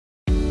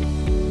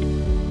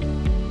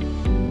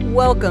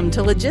Welcome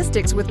to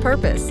Logistics with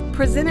Purpose,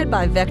 presented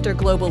by Vector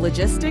Global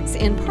Logistics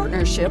in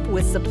partnership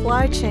with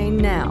Supply Chain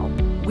Now.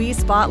 We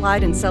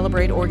spotlight and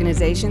celebrate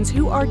organizations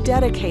who are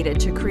dedicated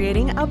to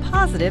creating a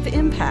positive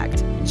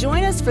impact.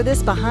 Join us for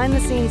this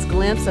behind-the-scenes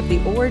glimpse of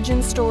the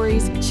origin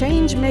stories,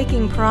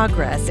 change-making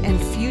progress,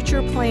 and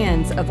future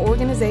plans of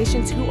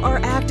organizations who are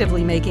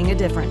actively making a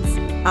difference.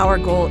 Our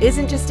goal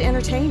isn't just to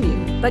entertain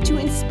you, but to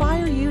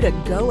inspire you to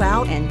go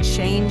out and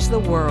change the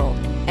world.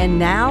 And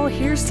now,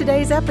 here's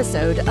today's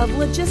episode of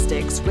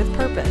Logistics with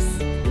Purpose.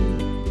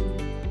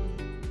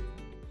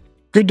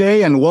 Good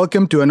day and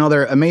welcome to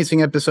another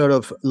amazing episode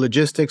of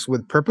Logistics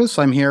with Purpose.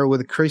 I'm here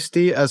with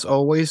Christy, as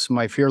always,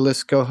 my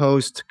fearless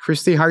co-host.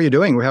 Christy, how are you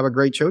doing? We have a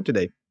great show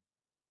today.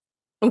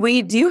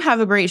 We do have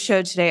a great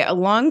show today, a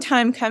long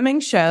time coming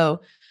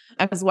show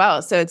as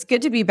well. So it's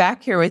good to be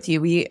back here with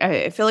you.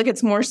 I feel like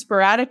it's more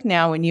sporadic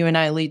now when you and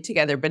I lead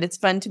together, but it's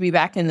fun to be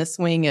back in the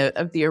swing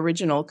of the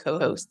original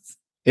co-hosts.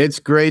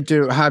 It's great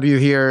to have you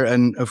here.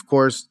 And of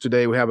course,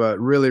 today we have a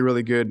really,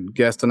 really good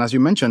guest. And as you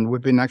mentioned, we've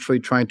been actually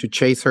trying to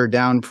chase her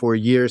down for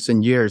years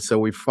and years. So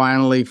we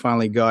finally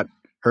got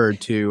her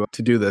to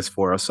do this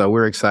for us. So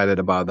we're excited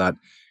about that.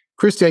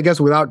 Christy, I guess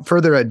without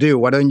further ado,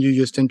 why don't you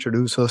just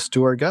introduce us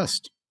to our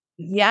guest?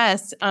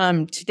 Yes.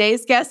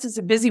 Today's guest is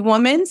a busy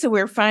woman, so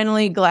we're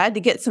finally glad to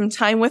get some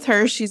time with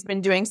her. She's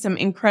been doing some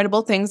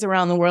incredible things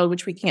around the world,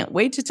 which we can't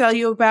wait to tell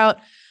you about.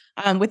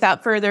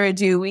 Without further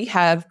ado, we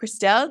have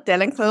Christelle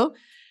Delenclos,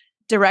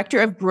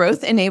 Director of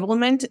Growth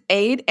Enablement,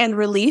 Aid and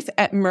Relief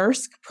at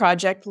Maersk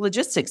Project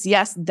Logistics.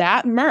 Yes,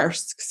 that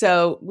Maersk.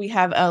 So we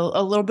have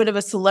a little bit of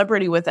a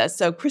celebrity with us.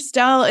 So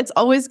Christelle, it's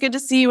always good to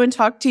see you and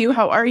talk to you.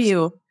 How are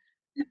you?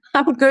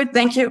 I'm good,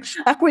 thank you.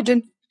 I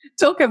wouldn't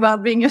talk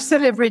about being a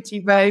celebrity,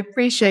 but I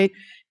appreciate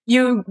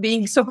you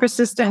being so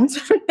persistent.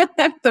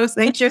 So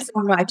thank you so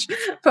much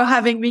for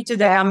having me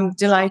today. I'm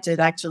delighted,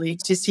 actually,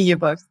 to see you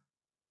both.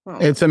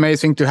 It's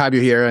amazing to have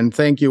you here. And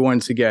thank you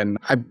once again.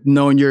 I've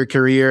known your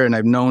career and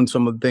I've known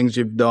some of the things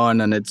you've done.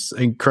 And it's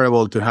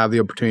incredible to have the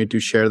opportunity to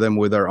share them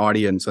with our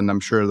audience. And I'm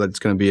sure that it's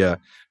going to be a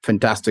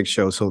fantastic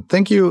show. So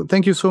thank you.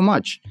 Thank you so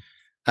much.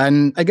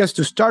 And I guess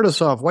to start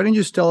us off, why don't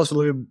you just tell us a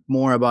little bit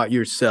more about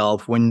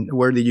yourself?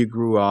 Where did you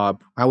grow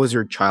up? How was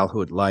your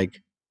childhood like?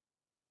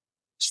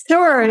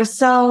 Sure.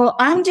 So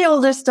I'm the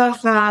oldest of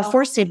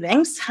four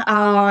siblings.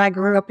 I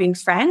grew up in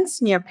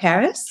France, near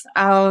Paris.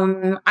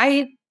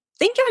 I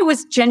think I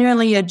was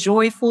genuinely a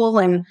joyful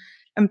and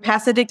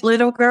empathetic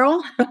little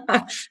girl,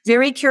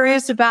 very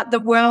curious about the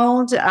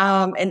world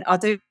and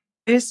others.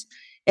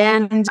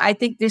 And I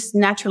think this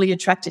naturally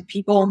attracted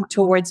people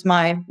towards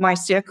my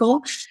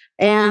circle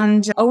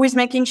and always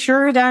making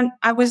sure that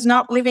I was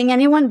not leaving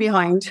anyone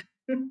behind.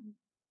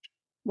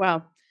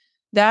 Wow.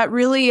 That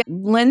really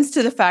lends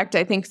to the fact,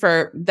 I think,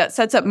 that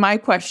sets up my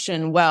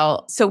question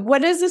well. So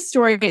what is the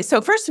story?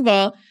 So first of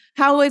all,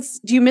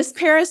 do you miss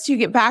Paris? Do you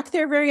get back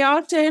there very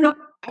often?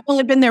 I've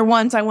only been there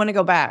once. I want to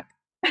go back.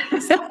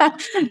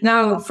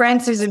 No,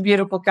 France is a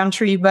beautiful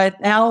country, but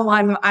now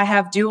I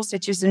have dual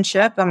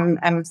citizenship.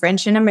 I'm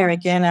French and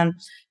American. I'm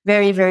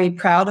very, very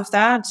proud of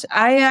that.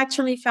 I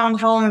actually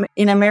found home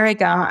in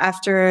America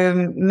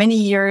after many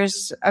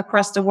years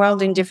across the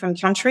world in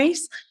different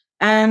countries.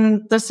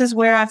 And this is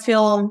where I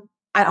feel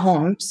at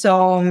home.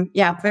 So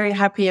yeah, very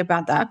happy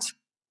about that.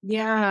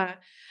 Yeah,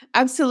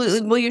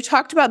 absolutely. Well, you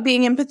talked about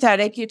being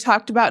empathetic. You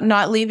talked about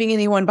not leaving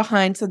anyone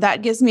behind. So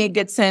that gives me a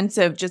good sense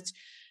of just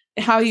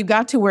how you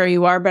got to where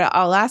you are. But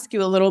I'll ask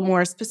you a little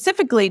more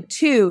specifically,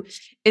 too.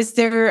 Is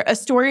there a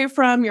story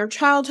from your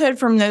childhood,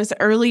 from those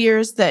early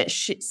years that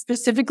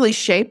specifically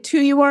shaped who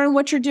you are and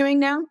what you're doing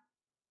now?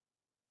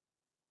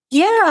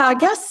 Yeah, I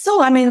guess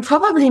so. I mean,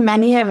 probably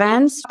many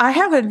events. I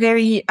had a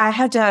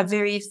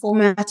very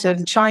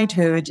formative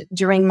childhood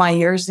during my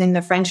years in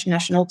the French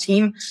national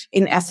team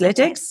in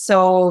athletics.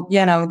 So,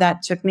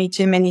 that took me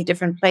to many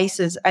different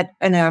places at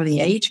an early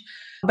age.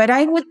 But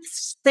I would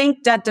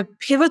think that the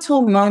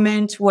pivotal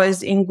moment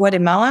was in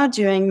Guatemala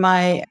during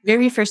my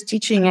very first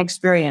teaching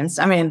experience.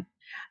 I mean,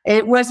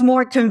 it was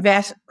more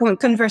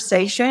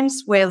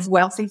conversations with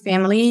wealthy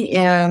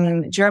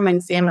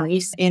German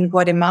families in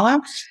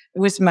Guatemala. It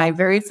was my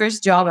very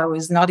first job. I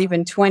was not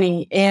even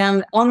 20.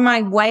 And on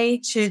my way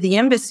to the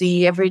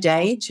embassy every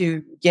day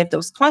to give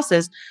those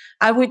classes,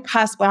 I would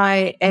pass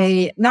by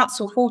a not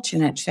so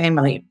fortunate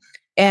family.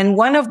 And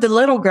one of the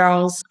little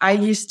girls, I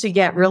used to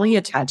get really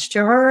attached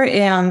to her.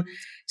 And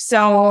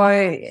so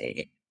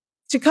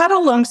to cut a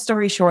long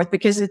story short,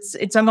 because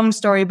it's a long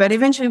story, but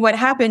eventually what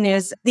happened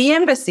is the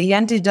embassy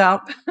ended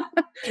up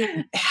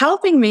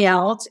helping me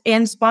out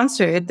and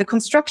sponsored the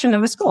construction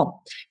of a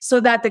school so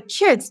that the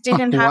kids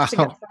didn't have to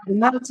go from the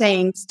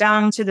mountains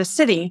down to the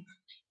city.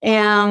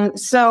 And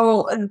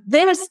so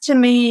this, to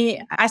me,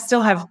 I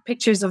still have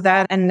pictures of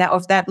that and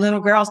of that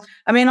little girl.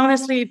 I mean,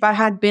 honestly, if I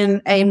had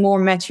been a more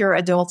mature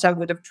adult, I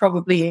would have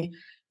probably,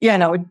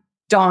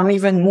 done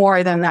even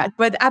more than that.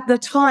 But at the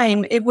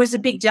time, it was a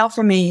big deal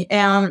for me.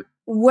 And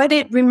what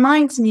it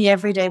reminds me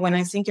every day when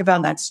I think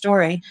about that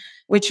story,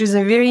 which was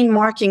a very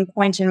marking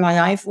point in my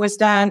life, was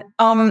that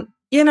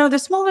the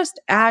smallest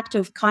act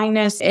of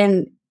kindness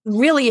and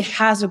really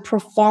has a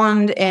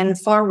profound and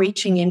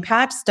far-reaching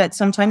impact that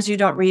sometimes you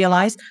don't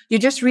realize. You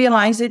just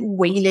realize it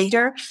way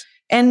later.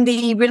 And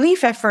the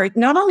relief effort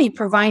not only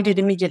provided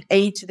immediate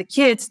aid to the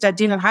kids that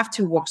didn't have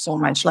to work so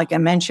much, like I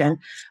mentioned,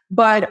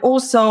 but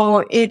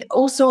it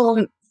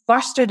also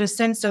fostered a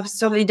sense of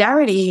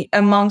solidarity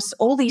amongst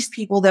all these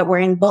people that were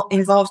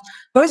involved,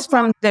 both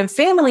from the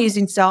families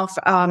itself,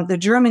 the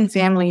German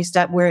families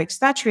that were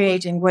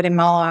expatriated in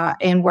Guatemala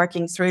and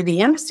working through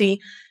the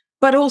embassy,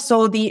 but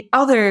also the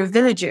other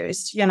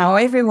villagers.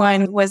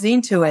 Everyone was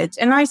into it.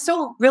 And I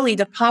saw really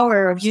the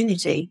power of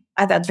unity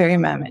at that very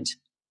moment.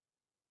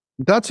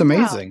 That's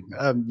amazing.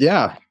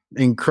 Yeah,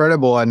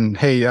 incredible. And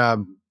hey,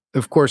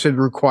 of course, it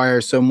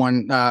requires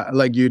someone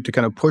like you to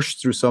kind of push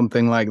through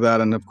something like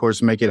that and, of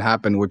course, make it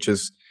happen, which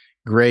is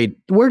great.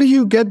 Where do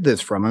you get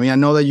this from? I mean, I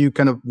know that you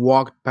kind of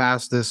walked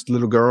past this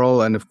little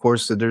girl and, of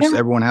course,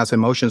 everyone has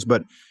emotions,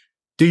 but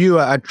do you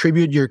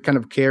attribute your kind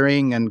of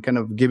caring and kind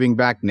of giving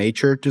back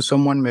nature to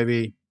someone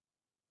maybe?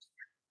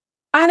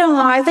 I don't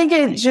know. I think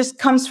it just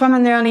comes from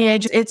an early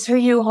age. It's who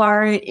you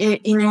are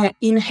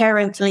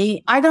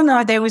inherently. I don't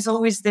know. There was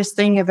always this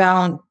thing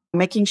about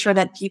making sure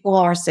that people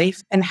are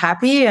safe and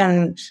happy,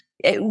 and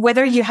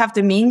whether you have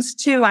the means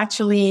to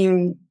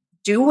actually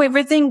do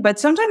everything, but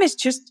sometimes it's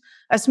just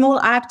a small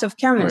act of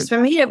kindness. Right.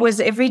 For me, it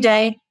was every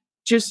day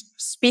just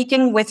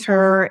speaking with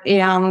her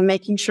and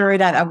making sure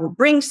that I would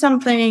bring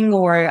something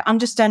or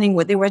understanding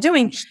what they were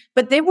doing.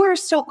 But they were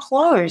so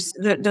close.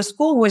 The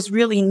school was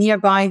really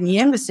nearby the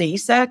embassy.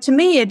 So to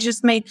me, it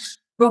just made,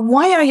 but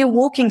why are you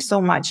walking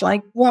so much?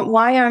 Like,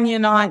 why are you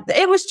not?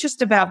 It was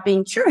just about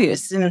being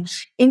curious and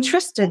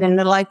interested in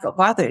the life of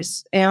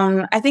others.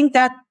 And I think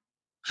that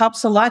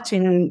helps a lot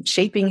in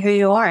shaping who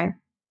you are.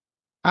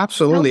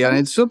 Absolutely. And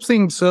it's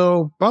something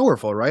so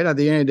powerful, right? At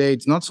the end of the day,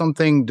 it's not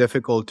something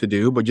difficult to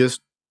do, but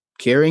just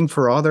caring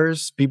for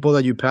others, people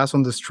that you pass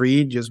on the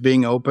street, just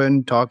being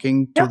open,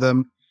 talking to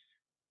them.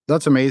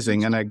 That's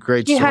amazing and a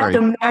great story. She had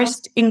the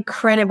most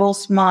incredible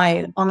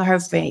smile on her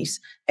face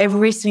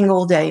every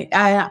single day.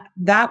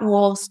 That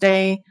will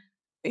stay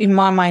in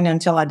my mind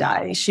until I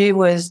die. She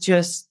was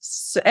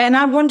just, and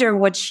I wonder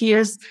what she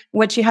has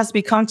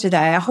become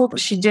today. I hope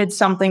she did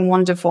something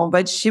wonderful,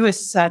 but she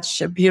was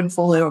such a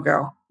beautiful little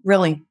girl,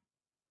 really.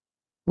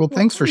 Well,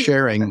 thanks for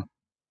sharing.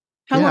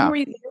 How long were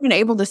you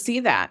able to see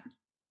that?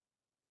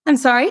 I'm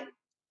sorry?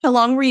 How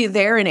long were you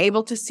there and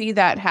able to see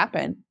that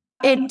happen?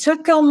 It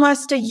took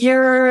almost a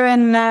year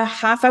and a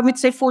half, I would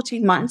say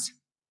 14 months.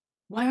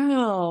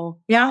 Wow.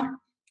 Yeah.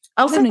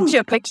 I'll send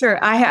you a picture.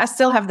 I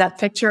still have that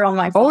picture on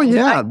my phone. Oh,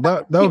 yeah.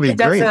 That would be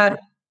great.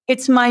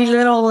 It's my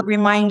little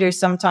reminder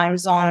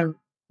sometimes on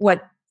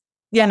what,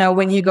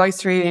 when you go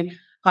through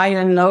high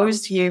and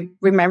lows, you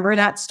remember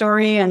that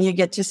story and you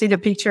get to see the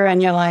picture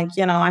and you're like,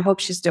 I hope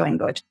she's doing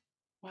good.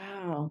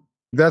 Wow.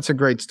 That's a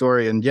great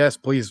story. And yes,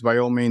 please, by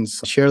all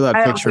means, share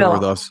that picture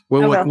with us.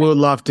 We would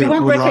love to. You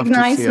won't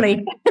recognize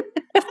me.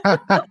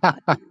 I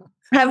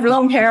have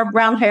long hair,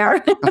 brown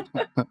hair.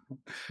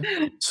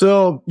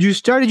 So you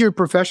started your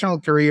professional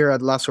career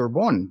at La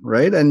Sorbonne,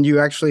 right? And you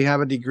actually have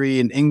a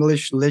degree in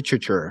English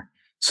literature.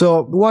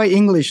 So why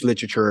English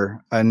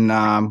literature and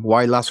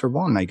why La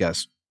Sorbonne, I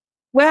guess?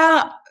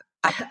 Well,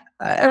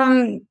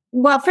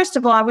 first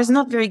of all, I was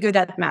not very good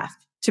at math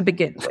to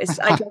begin with.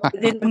 I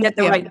didn't get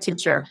the right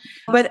teacher.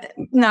 But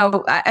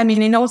no, I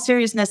mean, in all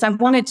seriousness, I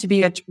wanted to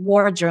be a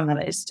war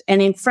journalist.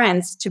 And in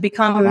France, to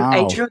become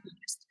a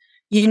journalist,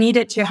 you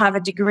needed to have a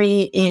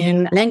degree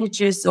in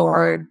languages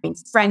or in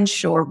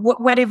French or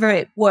whatever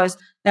it was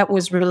that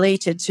was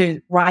related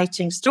to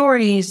writing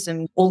stories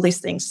and all these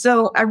things.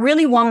 So I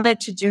really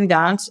wanted to do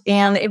that.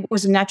 And it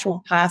was a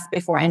natural path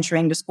before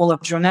entering the School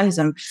of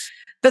Journalism.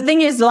 The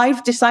thing is,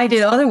 life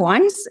decided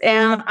otherwise,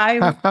 and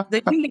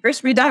the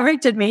universe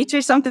redirected me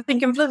to something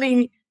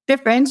completely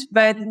different,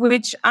 but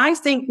which I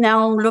think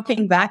now,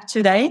 looking back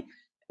today,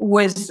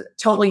 was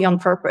totally on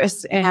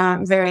purpose, and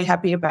I'm very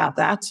happy about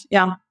that.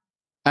 Yeah.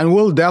 And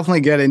we'll definitely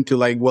get into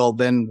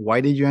then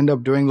why did you end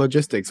up doing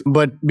logistics?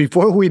 But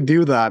before we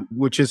do that,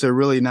 which is a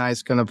really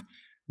nice kind of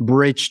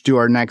bridge to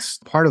our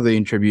next part of the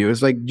interview,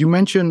 is you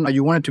mentioned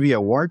you wanted to be a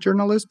war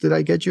journalist. Did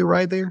I get you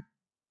right there?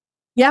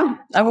 Yeah,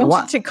 I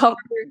wanted to cover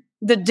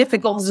the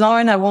difficult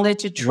zone. I wanted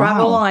to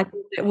travel. Wow. I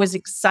thought it was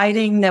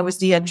exciting. There was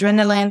the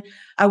adrenaline.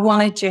 I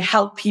wanted to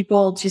help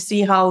people to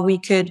see how we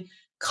could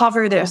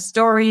cover their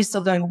stories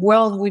so the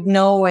world would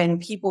know and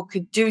people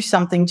could do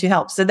something to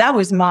help. So that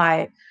was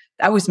my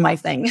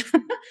thing.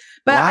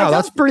 But wow,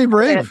 that's pretty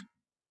brave.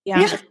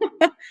 Yeah.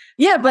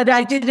 Yeah, but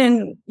I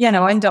didn't,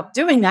 end up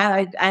doing that.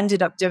 I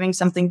ended up doing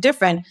something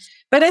different.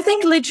 But I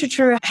think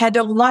literature had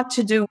a lot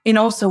to do in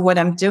also what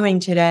I'm doing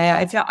today.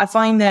 I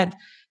find that,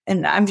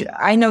 and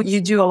I know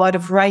you do a lot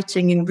of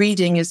writing and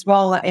reading as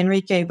well,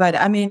 Enrique, but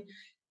I mean,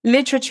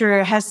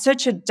 literature has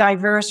such a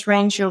diverse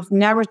range of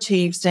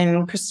narratives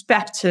and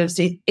perspectives.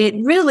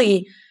 It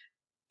really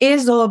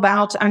is all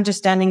about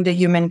understanding the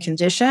human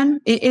condition.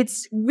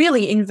 It's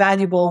really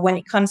invaluable when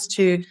it comes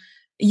to,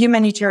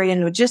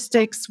 humanitarian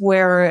logistics,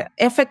 where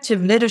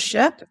effective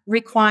leadership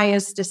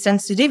requires the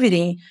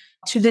sensitivity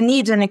to the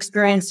needs and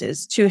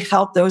experiences to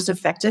help those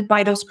affected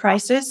by those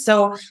crises.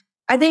 So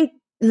I think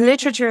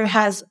literature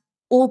has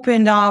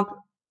opened up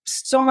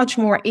so much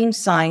more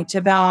insight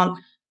about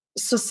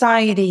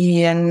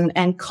society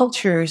and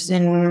cultures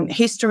and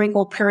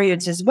historical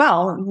periods as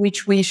well,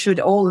 which we should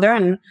all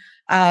learn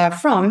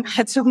from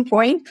at some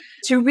point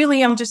to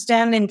really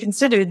understand and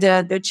consider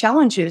the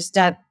challenges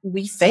that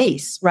we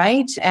face,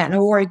 right? And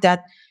or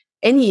that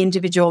any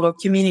individual or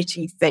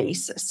community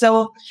face.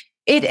 So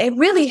it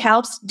really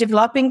helps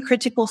developing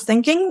critical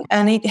thinking,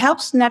 and it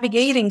helps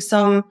navigating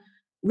some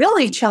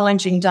really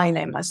challenging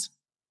dilemmas.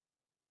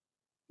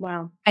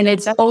 Wow. And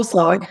it's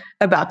also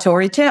about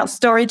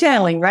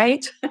storytelling,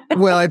 right?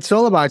 Well, it's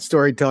all about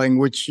storytelling,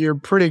 which you're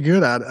pretty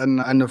good at.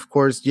 And of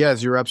course,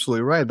 yes, you're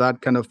absolutely right.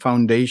 That kind of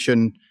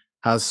foundation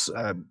has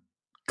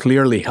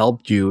clearly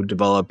helped you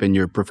develop in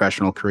your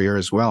professional career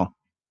as well.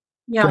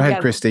 Yeah. Go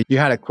ahead, Christy. You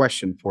had a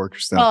question for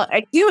Christelle. Well,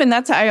 I do. And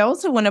I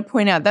also want to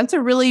point out, that's a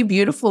really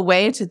beautiful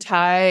way to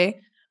tie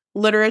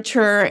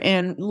literature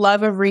and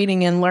love of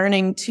reading and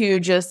learning to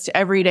just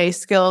everyday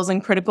skills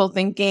and critical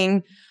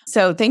thinking.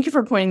 So thank you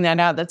for pointing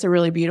that out. That's a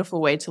really beautiful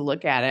way to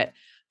look at it.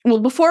 Well,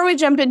 before we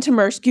jump into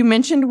Maersk, you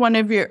mentioned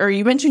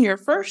you mentioned your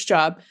first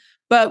job,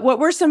 but what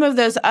were some of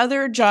those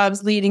other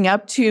jobs leading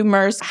up to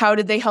Maersk? How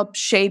did they help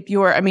shape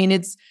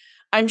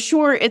I'm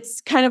sure it's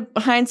kind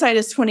of hindsight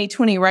is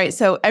 2020, right?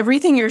 So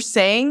everything you're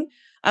saying,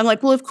 I'm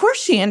like, well, of course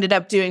she ended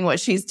up doing what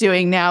she's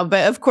doing now.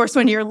 But of course,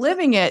 when you're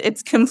living it,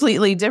 it's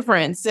completely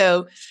different.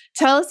 So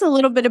tell us a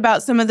little bit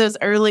about some of those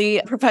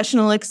early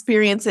professional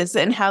experiences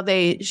and how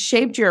they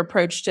shaped your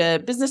approach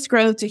to business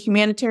growth, to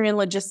humanitarian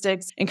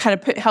logistics, and kind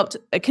of helped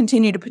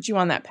continue to put you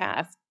on that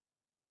path.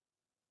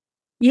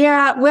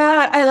 Yeah,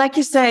 well, I like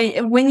you say,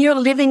 when you're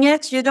living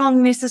it, you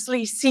don't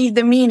necessarily see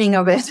the meaning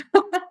of it.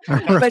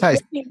 But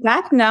looking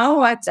back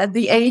now at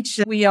the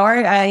age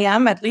I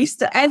am at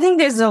least, I think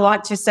there's a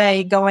lot to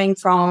say going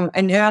from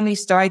an early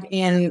start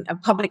in a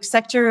public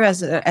sector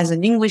as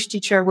an English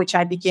teacher, which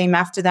I became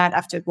after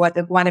the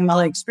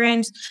Guatemala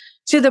experience,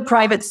 to the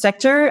private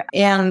sector.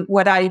 And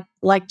what I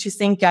like to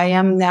think I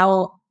am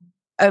now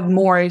a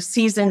more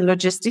seasoned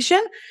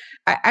logistician.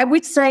 I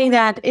would say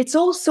that it's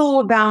also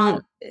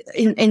about,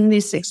 in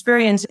this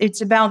experience, it's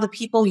about the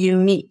people you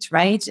meet,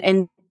 right?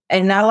 And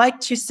I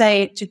like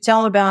to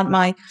tell about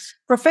my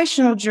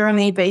professional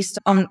journey based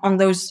on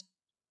those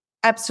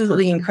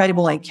absolutely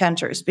incredible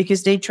encounters,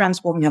 because they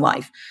transform your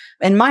life.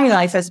 And my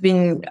life has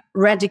been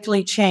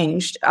radically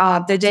changed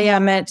the day I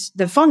met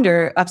the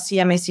founder of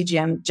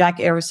CMA-CGM, Jack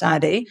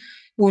Arosade,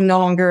 who no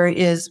longer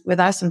is with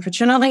us,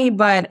 unfortunately.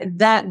 But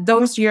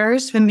those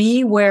years for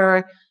me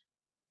were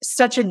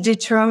such a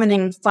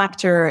determining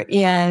factor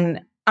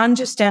in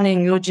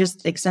understanding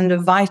logistics and the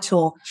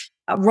vital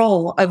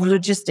role of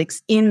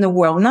logistics in the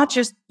world, not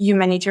just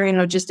humanitarian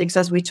logistics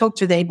as we talk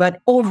today,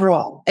 but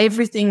overall,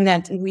 everything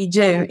that we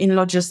do in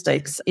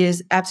logistics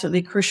is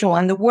absolutely crucial,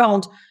 and the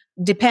world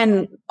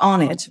depends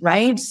on it,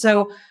 right?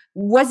 So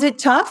was it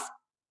tough?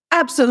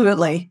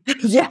 Absolutely.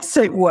 Yes,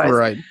 it was.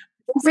 Right.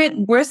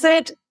 Was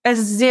it a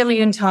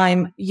zillion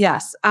times?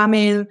 Yes. I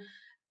mean,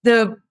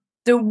 the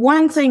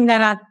one thing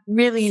that I'd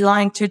really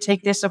like to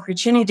take this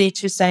opportunity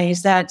to say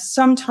is that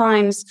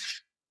sometimes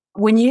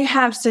when you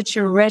have such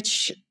a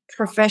rich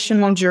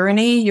professional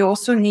journey, you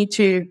also need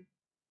to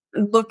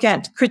look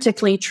at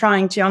critically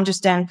trying to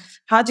understand,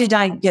 how did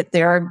I get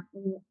there?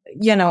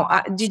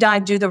 Did I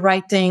do the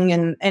right thing?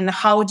 And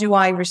how do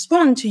I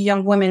respond to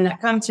young women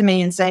that come to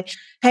me and say,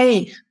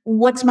 hey,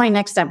 what's my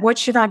next step? What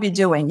should I be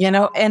doing?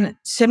 And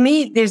to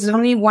me, there's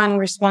only one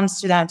response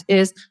to that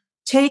is,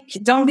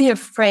 don't be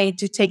afraid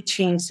to take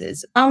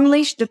chances.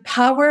 Unleash the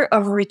power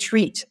of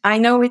retreat. I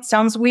know it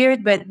sounds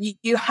weird, but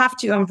you have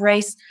to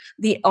embrace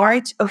the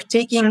art of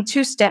taking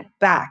 2 steps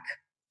back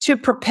to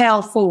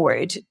propel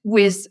forward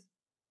with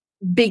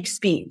big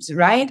speeds,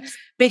 right?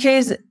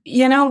 Because,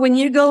 when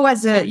you go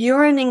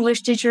you're an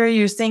English teacher,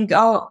 you think,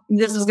 oh,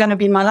 this is going to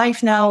be my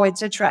life now,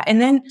 etc. And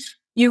then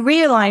you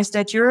realize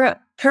that your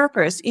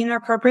inner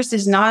purpose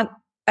is not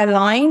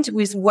aligned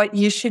with what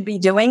you should be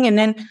doing. And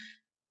then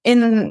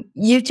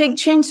you take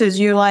chances.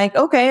 You're like,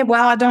 okay,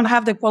 well, I don't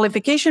have the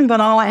qualification, but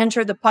I'll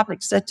enter the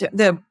private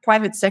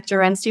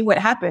sector and see what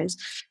happens.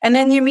 And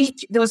then you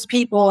meet those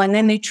people, and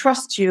then they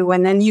trust you,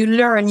 and then you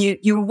learn,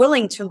 you're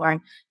willing to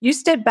learn. You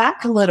step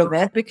back a little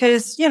bit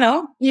because,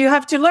 you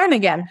have to learn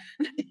again.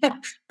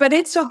 But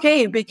it's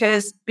okay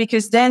because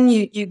then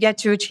you get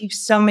to achieve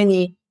so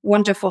many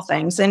wonderful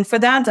things. And for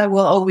that, I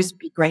will always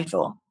be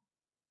grateful.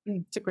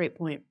 It's a great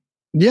point.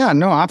 Yeah,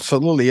 no,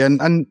 absolutely.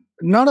 And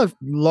not a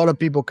lot of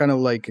people kind of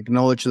like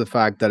acknowledge the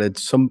fact that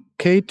it's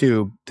okay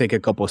to take a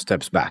couple of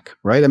steps back,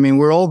 right? I mean,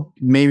 we're all,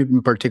 maybe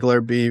in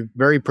particular, be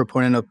very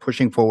proponent of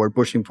pushing forward.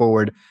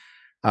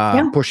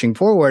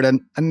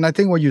 And I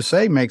think what you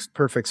say makes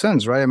perfect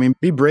sense, right? I mean,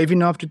 be brave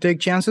enough to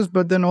take chances,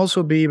 but then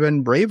also be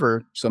even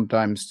braver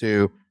sometimes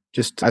to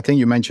just, I think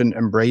you mentioned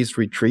embrace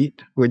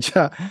retreat, which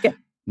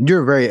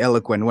You're very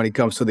eloquent when it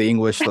comes to the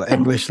English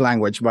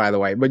language, by the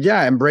way. But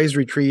yeah, embrace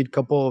retreat,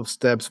 couple of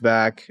steps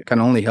back can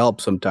only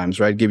help sometimes,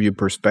 right? Give you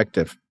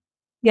perspective.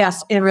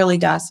 Yes, it really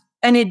does.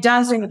 And it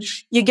does, and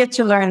you get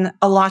to learn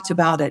a lot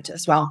about it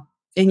as well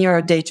in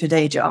your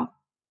day-to-day job.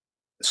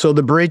 So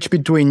the bridge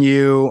between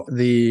you,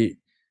 the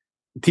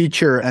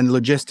teacher, and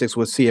logistics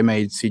was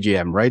CMA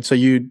CGM, right? So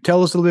you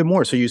tell us a little bit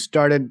more. So you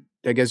started,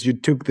 I guess you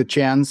took the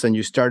chance and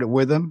you started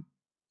with them?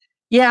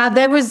 Yeah,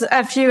 there was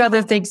a few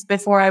other things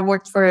before. I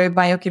worked for a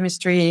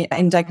biochemistry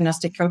and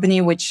diagnostic company,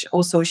 which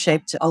also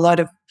shaped a lot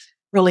of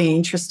really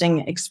interesting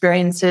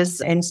experiences,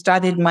 and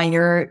started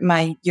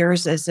my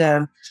years as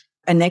an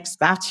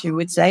expat, you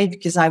would say,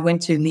 because I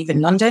went to live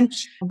in London.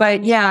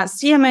 But yeah,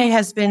 CMA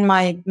has been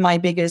my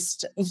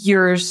biggest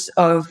years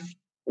of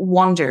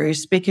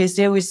wonders because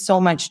there was so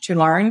much to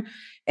learn,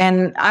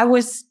 and I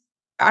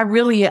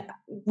really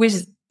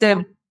was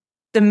the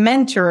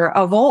mentor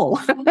of all.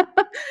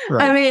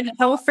 Right. I mean,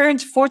 how very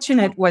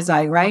fortunate was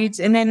I, right?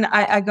 And then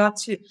I got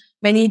to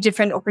many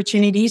different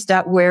opportunities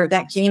that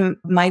came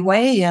my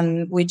way,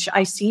 and which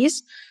I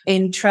seized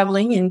in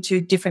traveling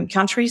into different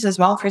countries as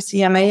well for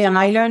CMA. And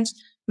I learned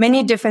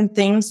many different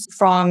things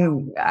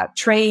from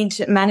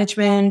trade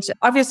management.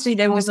 Obviously,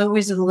 there was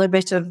always a little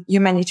bit of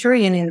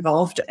humanitarian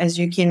involved, as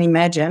you can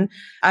imagine.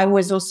 I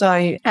was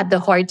also at the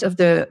heart of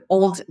the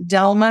old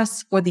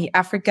Delenclos for the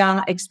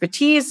Africa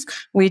expertise,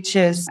 which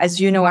is,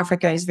 as you know,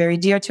 Africa is very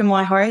dear to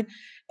my heart.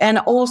 And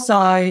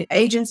also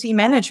agency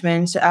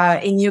management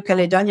in New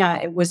Caledonia.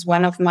 It was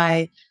one of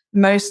my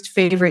most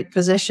favorite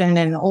position,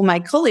 and all my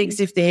colleagues,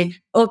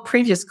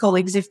 previous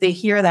colleagues, if they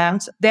hear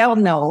that, they'll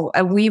know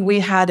we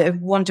had a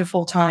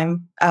wonderful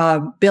time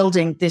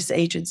building this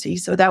agency.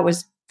 So that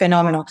was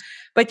phenomenal.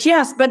 But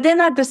then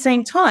at the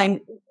same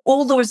time,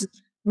 all those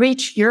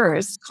rich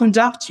years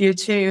conduct you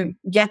to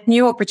get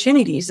new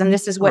opportunities. And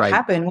this is what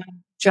happened when I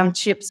jumped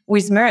ships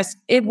with Maersk.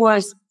 It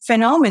was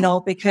phenomenal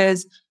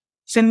because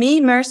for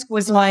me, Maersk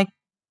was like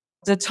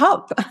the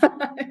top.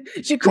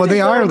 Well,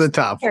 they are the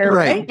top,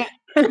 right?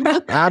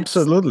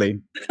 Absolutely.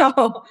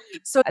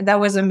 So that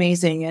was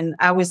amazing. And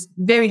I was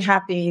very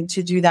happy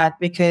to do that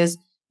because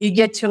you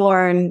get to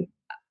learn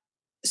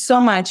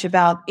so much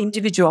about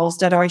individuals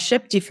that are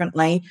shipped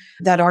differently,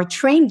 that are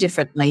trained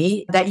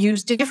differently, that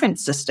use different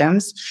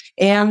systems,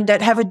 and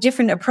that have a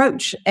different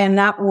approach. And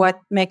that what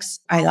makes,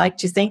 I like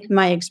to think,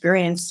 my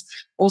experience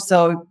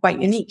also quite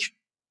unique.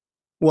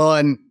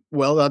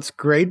 Well, that's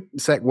great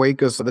segue,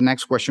 because the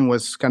next question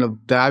was kind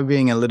of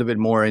diving a little bit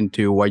more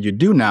into what you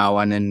do now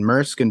and in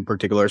Maersk in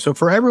particular. So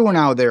for everyone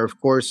out there, of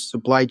course,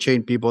 supply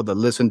chain people that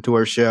listen to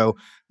our show,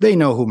 they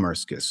know who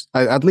Maersk is.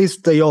 At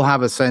least they all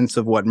have a sense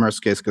of what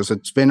Maersk is, because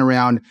it's been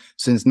around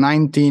since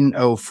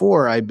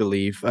 1904, I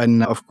believe.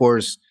 And of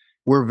course,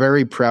 we're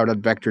very proud at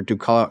Vector to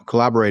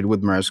collaborate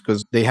with Maersk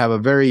because they have a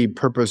very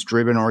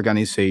purpose-driven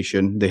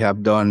organization. They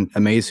have done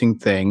amazing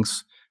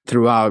things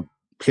throughout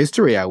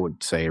history, I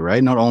would say,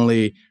 right? Not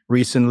only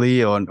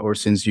recently or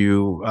since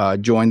you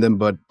joined them,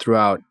 but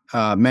throughout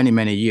many,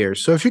 many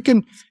years. So if you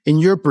can, in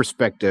your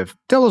perspective,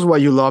 tell us what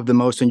you love the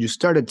most. And you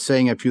started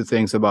saying a few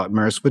things about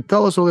Maersk, but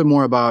tell us a little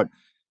more about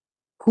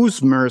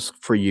who's Maersk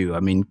for you. I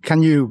mean,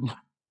 can you,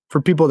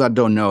 for people that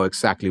don't know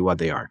exactly what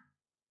they are?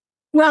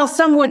 Well,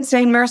 some would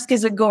say Maersk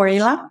is a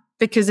gorilla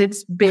because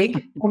it's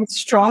big and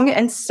strong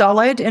and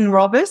solid and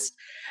robust.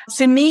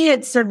 To me,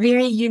 it's a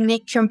very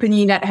unique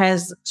company that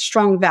has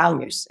strong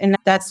values. And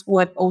that's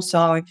what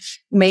also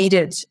made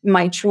it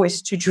my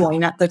choice to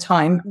join at the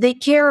time. They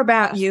care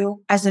about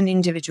you as an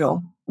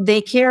individual.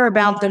 They care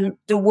about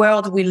the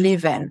world we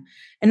live in.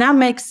 And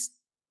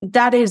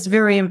that is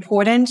very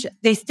important.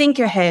 They think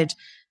ahead.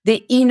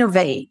 They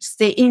innovate.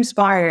 They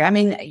inspire. I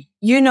mean,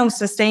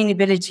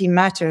 sustainability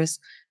matters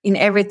in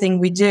everything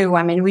we do.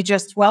 I mean, we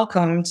just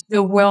welcomed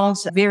the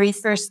world's very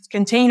first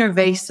container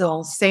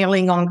vessel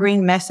sailing on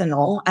green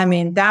methanol. I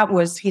mean, that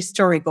was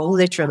historical,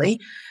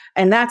 literally.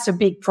 And that's a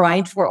big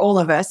pride for all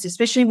of us,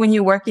 especially when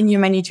you work in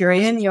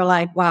humanitarian. You're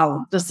like,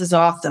 wow, this is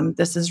awesome.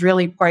 This is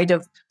really part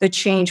of the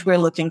change we're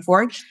looking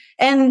for.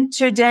 And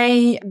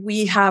today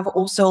we have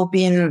also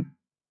been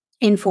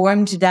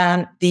informed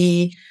that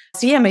the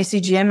CMA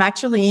CGM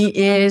actually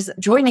is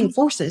joining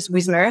forces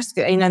with Maersk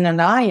in an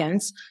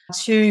alliance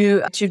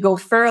to go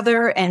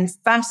further and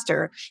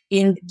faster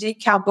in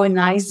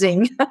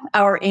decarbonizing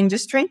our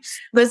industry.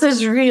 This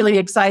is really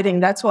exciting.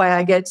 That's why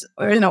I get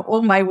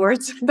all my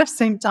words at the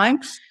same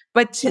time.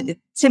 But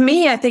to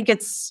me, I think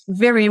it's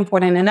very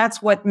important, and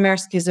that's what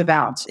Maersk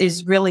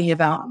is really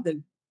about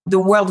the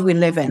world we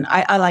live in.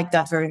 I like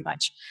that very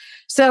much.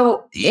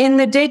 So in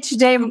the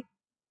day-to-day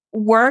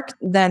work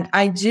that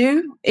I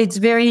do, it's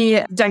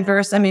very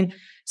diverse. I mean,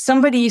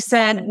 somebody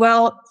said,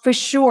 well, for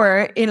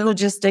sure, in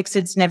logistics,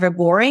 it's never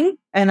boring.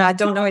 And I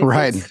don't know if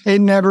right.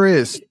 It never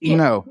is.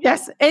 No.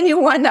 Yes.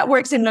 Anyone that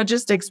works in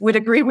logistics would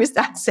agree with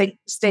that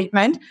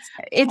statement.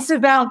 It's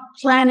about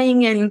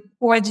planning and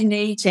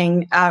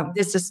coordinating.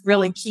 This is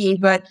really key.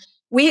 But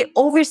we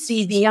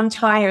oversee the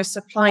entire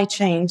supply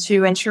chain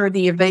to ensure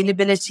the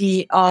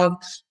availability of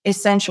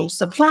essential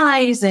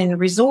supplies and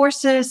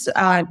resources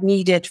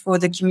needed for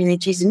the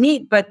communities in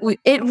need. But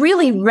it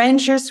really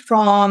ranges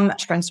from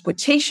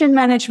transportation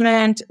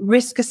management,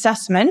 risk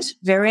assessment,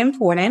 very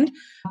important,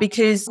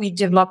 because we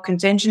develop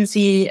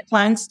contingency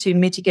plans to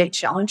mitigate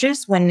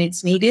challenges when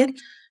it's needed.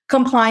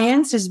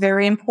 Compliance is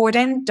very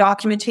important,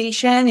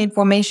 documentation,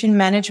 information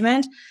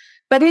management.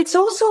 But it's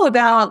also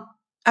about,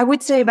 I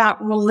would say,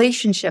 about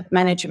relationship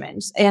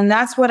management. And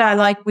that's what I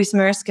like with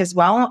Maersk as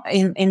well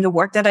in the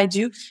work that I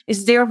do,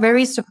 is they're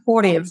very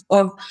supportive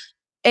of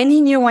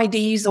any new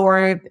ideas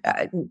or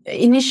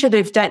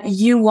initiative that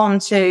you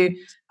want to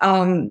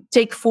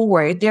take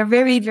forward. They're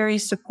very, very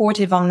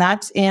supportive on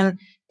that. And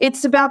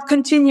it's about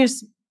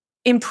continuous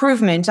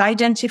improvement,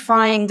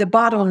 identifying the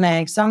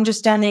bottlenecks,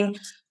 understanding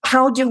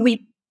how do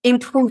we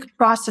improve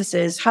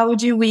processes, how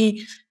do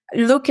we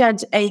look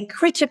at a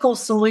critical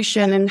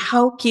solution, and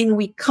how can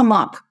we come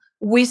up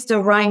with the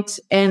right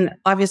and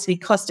obviously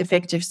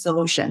cost-effective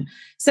solution.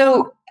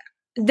 So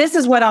this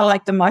is what I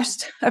like the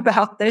most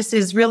about this,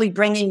 is really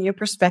bringing your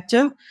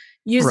perspective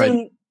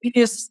using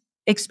previous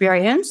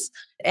experience.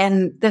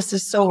 And this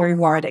is so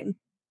rewarding,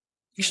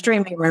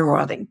 extremely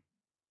rewarding.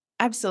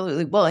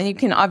 Absolutely. Well, and you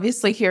can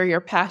obviously hear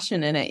your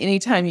passion in it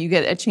anytime you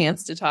get a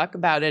chance to talk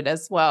about it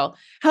as well.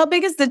 How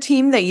big is the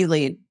team that you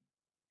lead?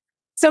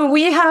 So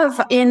we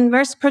have in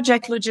Maersk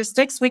Project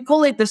Logistics, we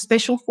call it the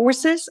Special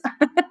Forces.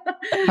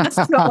 The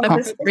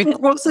Special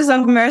Forces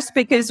of Maersk,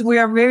 because we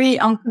are very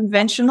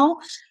unconventional.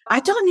 I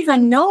don't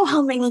even know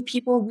how many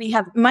people we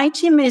have. My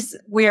team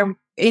we're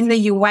in the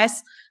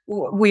US.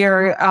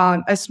 We're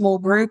a small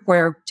group.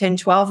 We're 10,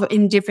 12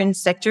 in different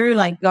sectors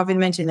like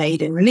government and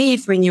aid and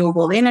relief,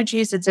 renewable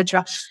energies,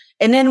 etc.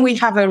 And then we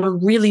have a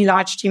really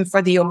large team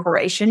for the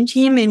operation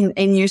team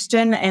in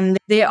Houston, and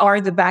they are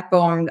the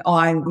backbone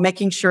on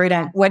making sure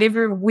that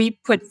whatever we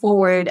put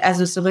forward as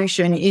a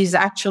solution is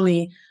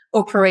actually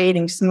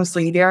operating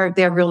smoothly. They're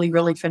really,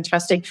 really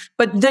fantastic.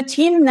 But the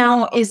team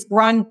now is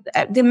run,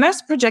 the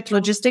Maersk Project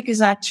Logistics is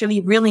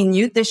actually really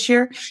new this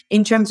year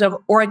in terms of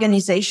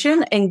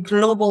organization and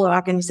global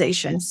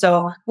organization.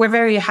 So we're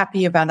very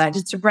happy about that.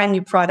 It's a brand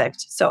new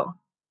product. So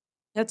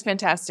that's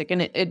fantastic.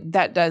 And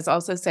that does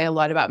also say a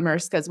lot about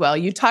Maersk as well.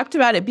 You talked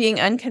about it being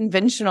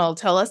unconventional.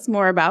 Tell us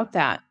more about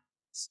that.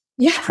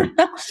 Yeah.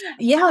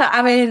 Yeah.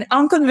 I mean,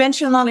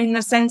 unconventional in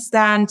the sense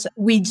that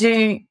we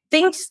do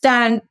things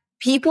that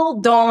people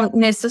don't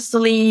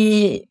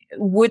necessarily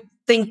would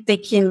think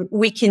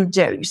we can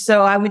do.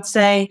 So I would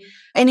say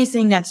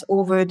anything that's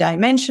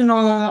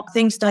over-dimensional,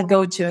 things that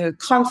go to a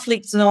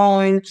conflict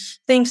zone,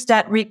 things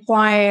that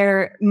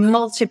require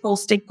multiple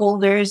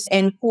stakeholders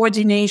and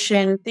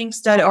coordination,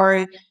 things that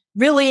are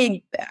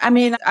really, I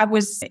mean, I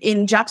was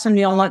in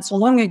Jacksonville not so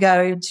long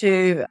ago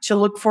to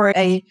look for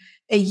a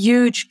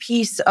huge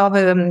piece of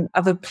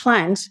a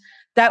plant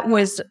that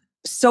was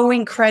so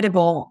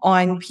incredible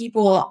on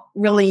people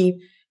really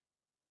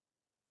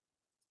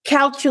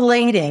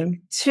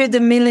calculating to the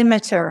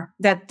millimeter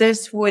that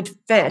this would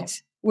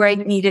fit where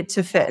it needed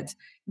to fit.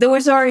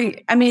 Those are,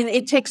 I mean,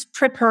 it takes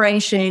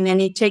preparation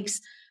and it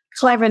takes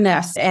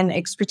cleverness and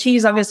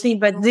expertise, obviously,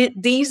 but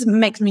these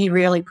make me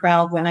really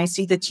proud when I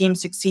see the team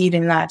succeed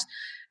in that.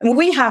 And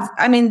we have,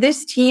 I mean,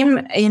 this team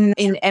in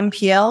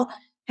MPL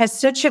has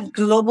such a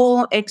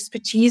global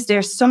expertise.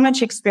 There's so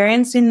much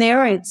experience in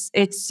there.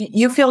 It's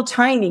you feel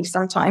tiny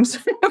sometimes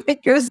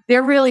because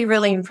they're really,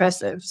 really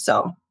impressive.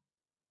 So.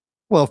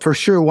 Well, for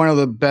sure, one of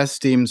the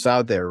best teams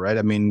out there, right?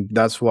 I mean,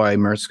 that's why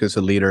Maersk is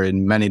a leader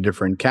in many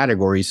different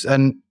categories.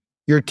 And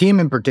your team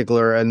in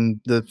particular,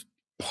 and the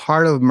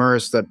part of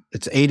Maersk that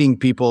it's aiding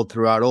people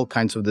throughout all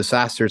kinds of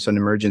disasters and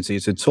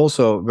emergencies, it's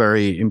also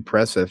very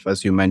impressive,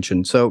 as you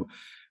mentioned. So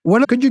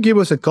could you give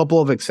us a couple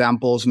of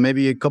examples,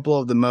 maybe a couple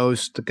of the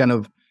most kind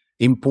of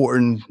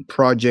important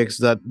projects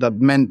that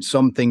meant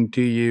something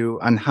to you,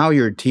 and how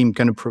your team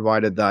kind of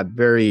provided that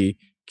very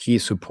key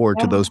support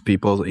to those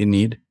people in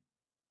need?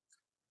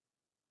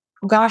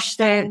 Gosh,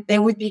 there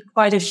would be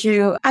quite a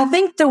few. I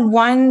think the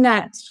one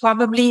that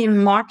probably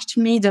marked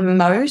me the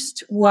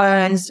most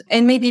was,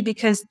 and maybe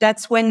because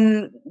that's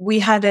when we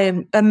had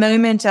a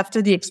moment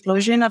after the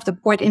explosion of the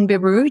port in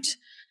Beirut,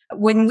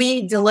 when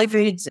we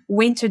delivered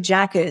winter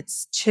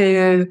jackets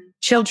to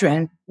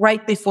children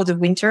right before the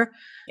winter.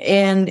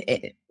 And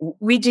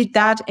we did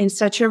that in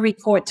such a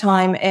record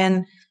time.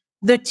 And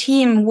the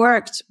team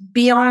worked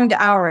beyond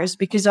hours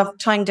because of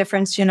time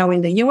difference,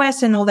 in the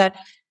US and all that.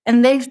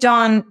 And they've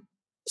done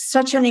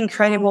such an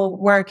incredible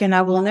work. And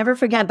I will never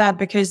forget that,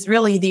 because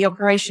really the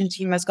operation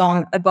team has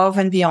gone above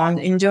and beyond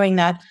in doing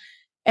that.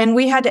 And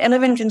we had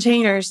 11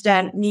 containers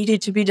that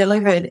needed to be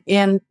delivered.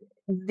 And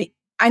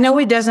I know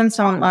it doesn't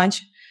sound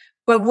much,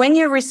 but when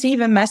you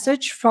receive a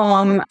message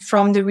from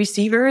the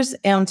receivers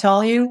and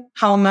tell you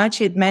how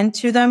much it meant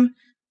to them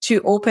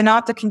to open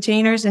up the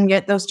containers and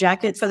get those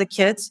jackets for the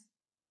kids,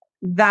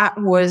 that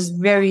was a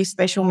very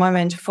special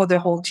moment for the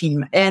whole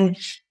team. And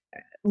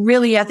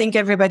really, I think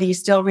everybody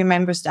still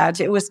remembers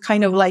that. It was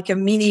kind of like a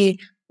mini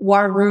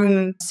war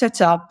room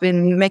setup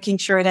and making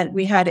sure that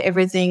we had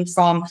everything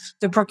from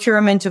the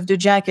procurement of the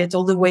jacket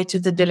all the way to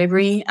the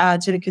delivery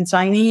to the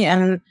consignee.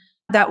 And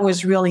that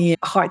was really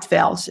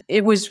heartfelt.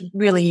 It was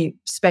really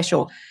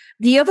special.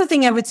 The other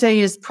thing I would say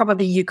is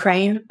probably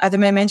Ukraine. At the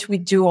moment, we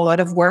do a lot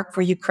of work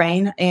for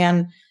Ukraine,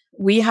 and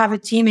we have a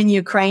team in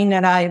Ukraine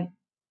that I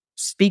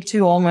speak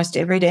to almost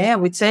every day, I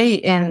would say,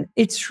 and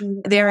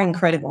they're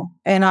incredible.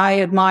 And I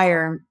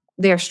admire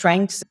their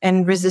strengths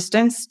and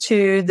resistance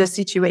to the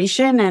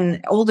situation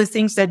and all the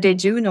things that they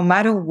do, no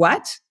matter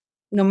what,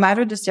 no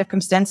matter the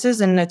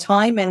circumstances and the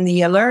time and the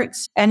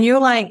alerts. And you're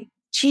like,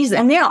 geez,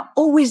 and they are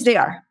always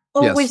there,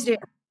 always there.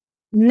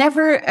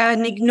 Never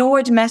an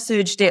ignored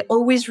message. They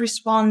always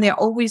respond. They're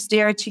always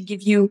there to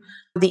give you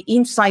the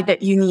insight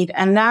that you need.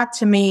 And that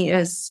to me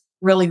is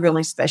really,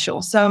 really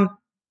special. So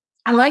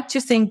I like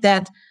to think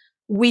that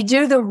we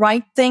do the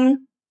right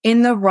thing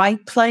in the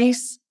right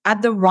place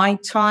at the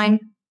right time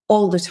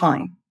all the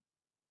time.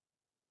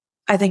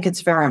 I think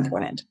it's very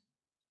important.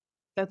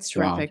 That's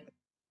terrific. Wow.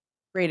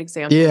 Great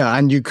example. Yeah.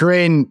 And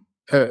Ukraine,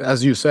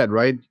 as you said,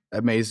 right?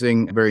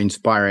 Amazing, very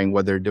inspiring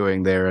what they're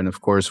doing there. And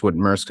of course, what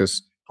Maersk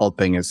is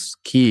helping is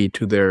key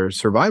to their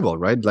survival,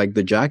 right? Like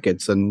the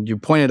jackets. And you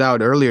pointed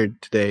out earlier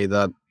today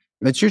that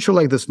it's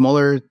usually like the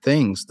smaller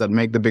things that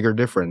make the bigger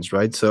difference,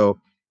 right? So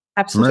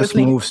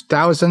absolutely. Maersk moves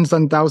thousands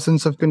and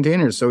thousands of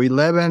containers. So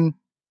 11,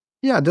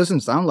 yeah, it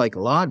doesn't sound like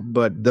a lot,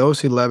 but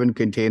those 11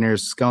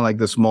 containers is kind of like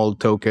the small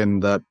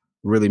token that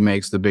really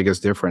makes the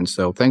biggest difference.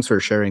 So thanks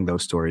for sharing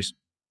those stories.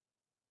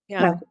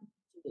 Yeah.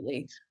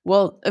 Absolutely.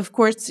 Well, of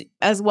course,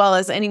 as well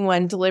as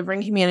anyone,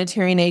 delivering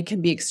humanitarian aid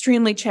can be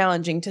extremely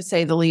challenging, to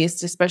say the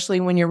least, especially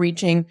when you're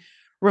reaching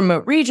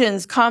remote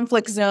regions,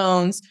 conflict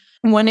zones.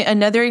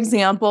 Another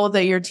example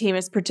that your team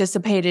has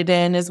participated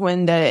in is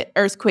when the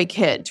earthquake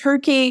hit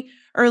Turkey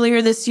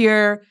earlier this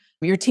year.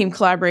 Your team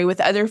collaborated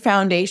with other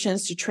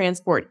foundations to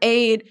transport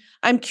aid.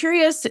 I'm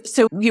curious,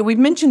 so we've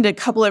mentioned a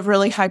couple of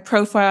really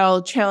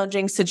high-profile,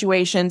 challenging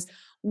situations.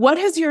 What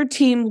has your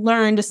team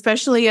learned,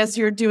 especially as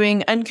you're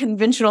doing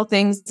unconventional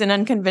things in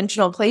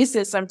unconventional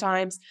places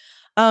sometimes?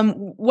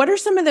 What are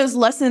some of those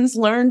lessons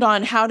learned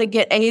on how to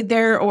get aid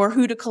there or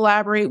who to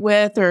collaborate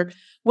with? Or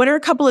what are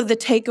a couple of the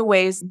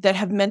takeaways that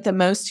have meant the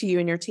most to you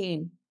and your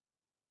team?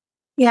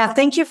 Yeah,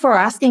 thank you for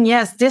asking.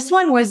 Yes, this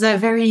one was a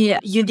very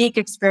unique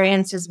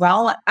experience as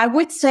well. I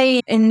would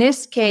say in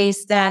this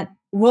case that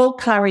role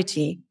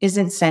clarity is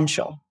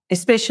essential,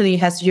 especially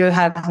as you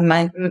have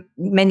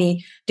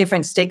many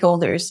different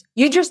stakeholders.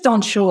 You just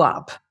don't show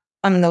up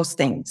on those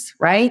things,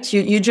 right?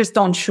 You just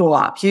don't show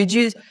up.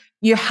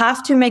 You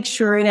have to make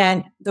sure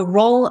that the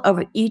role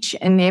of each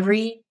and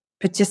every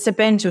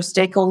participant or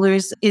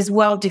stakeholders is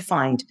well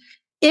defined.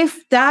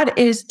 If that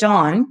is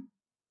done,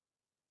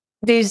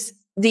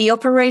 the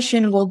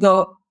operation will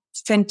go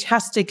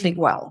fantastically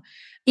well.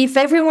 If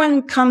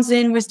everyone comes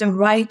in with the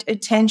right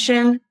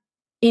intention,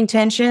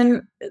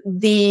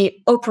 the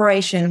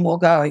operation will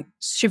go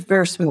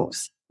super smooth,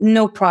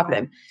 no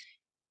problem.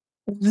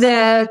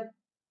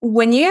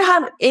 When you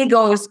have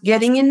egos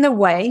getting in the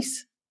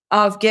ways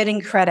of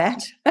getting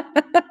credit,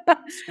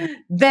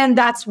 then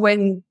that's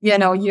when,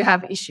 you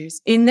have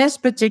issues. In this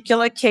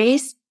particular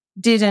case,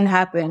 didn't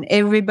happen.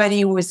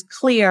 Everybody was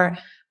clear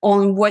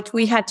on what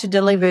we had to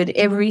deliver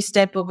every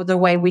step of the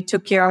way. We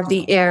took care of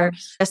the air,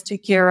 us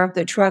took care of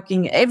the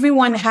trucking.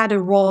 Everyone had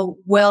a role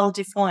well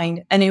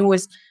defined, and it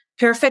was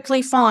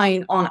perfectly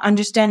fine on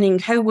understanding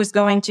who was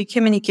going to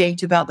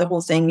communicate about the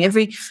whole thing.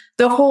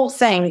 The whole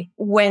thing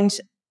went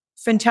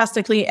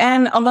fantastically.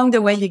 And along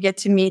the way, you get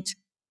to meet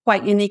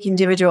quite unique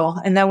individual.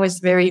 And that was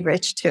very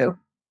rich too.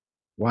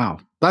 Wow.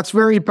 That's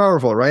very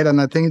powerful, right? And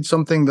I think it's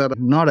something that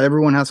not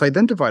everyone has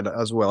identified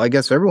as well. I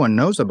guess everyone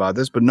knows about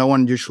this, but no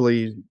one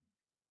usually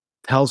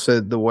tells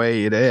it the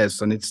way it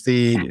is. And it's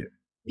the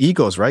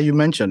egos, right? You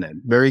mentioned it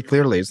very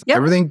clearly. Yep.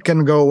 Everything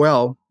can go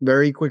well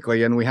very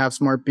quickly, and we have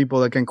smart people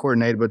that can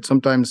coordinate, but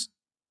sometimes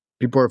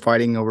people are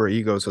fighting over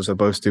egos as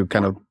opposed to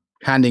kind of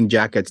handing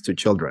jackets to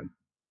children.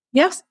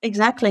 Yes,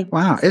 exactly.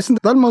 Wow.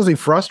 Isn't that mostly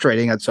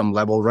frustrating at some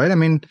level, right? I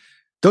mean,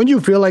 don't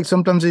you feel like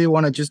sometimes you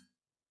want to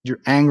you're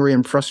angry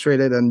and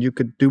frustrated and you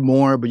could do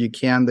more, but you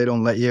can't, they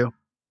don't let you?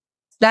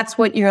 That's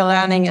what you're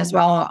learning as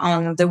well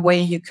on the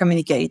way you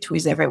communicate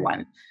with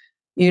everyone.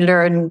 You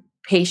learn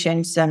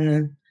patience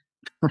and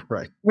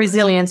right.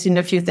 resilience in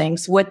a few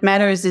things. What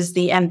matters is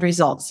the end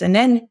results. And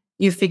then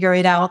you figure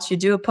it out. You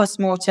do a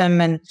postmortem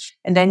and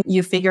then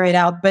you figure it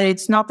out. But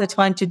it's not the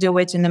time to do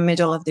it in the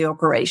middle of the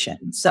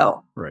operation.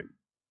 So right.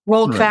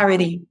 Role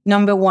clarity,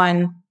 number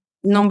one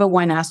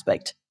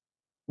aspect.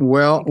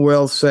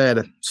 Well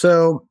said.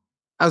 So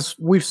as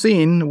we've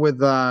seen with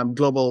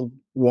global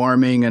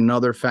warming and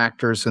other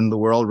factors in the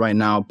world right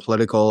now,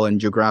 political and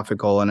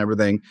geographical and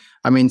everything,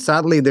 I mean,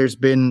 sadly, there's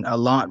been a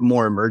lot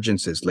more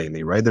emergencies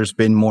lately, right? There's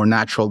been more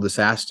natural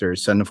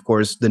disasters. And of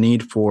course, the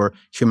need for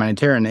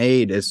humanitarian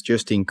aid is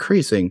just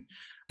increasing.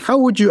 How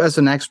would you, as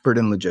an expert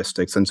in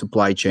logistics and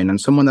supply chain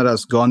and someone that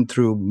has gone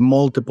through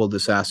multiple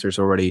disasters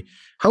already,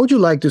 how would you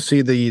like to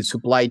see the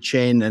supply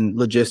chain and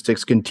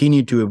logistics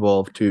continue to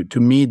evolve to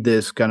meet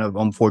this kind of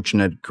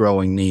unfortunate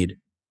growing need?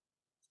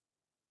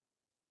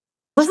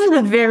 This is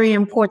a very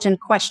important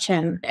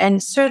question.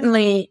 And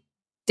certainly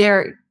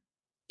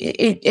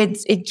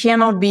it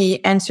cannot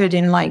be answered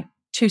in like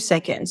 2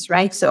 seconds,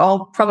 right? So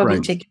I'll probably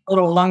take a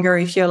little longer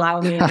if you allow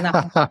me.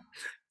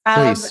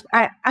 Please.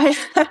 I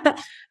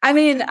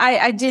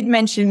did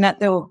mention that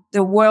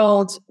the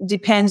world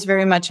depends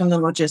very much on the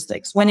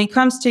logistics. When it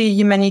comes to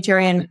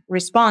humanitarian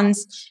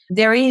response,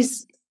 there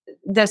is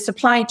the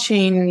supply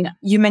chain,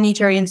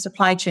 humanitarian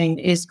supply chain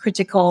is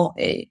critical.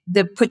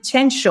 The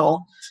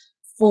potential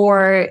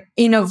for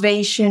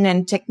innovation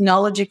and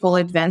technological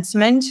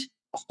advancement,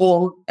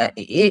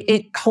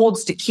 it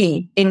holds the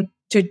key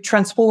into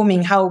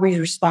transforming how we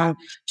respond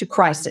to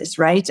crisis,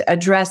 right?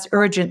 Address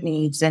urgent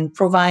needs and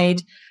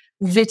provide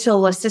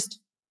vital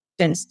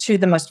assistance to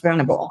the most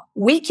vulnerable.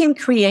 We can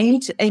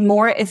create a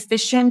more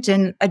efficient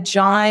and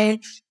agile,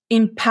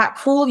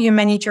 impactful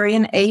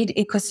humanitarian aid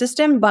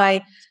ecosystem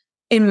by,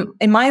 in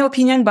my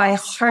opinion, by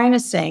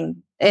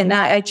harnessing, and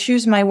I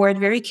choose my word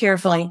very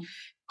carefully,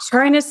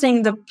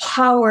 harnessing the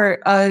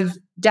power of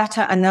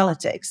data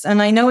analytics.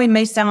 And I know it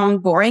may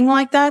sound boring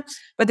like that,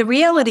 but the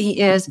reality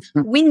is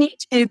we need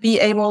to be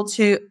able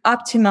to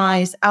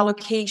optimize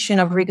allocation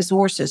of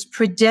resources,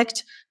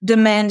 predict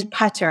demand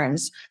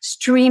patterns,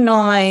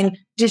 streamline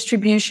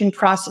distribution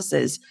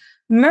processes.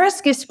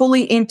 Maersk is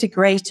fully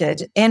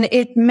integrated, and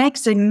it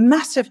makes a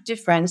massive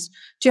difference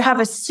to have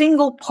a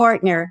single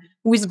partner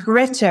with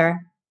greater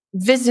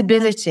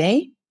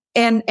visibility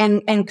and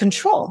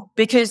control.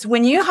 Because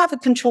when you have a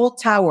control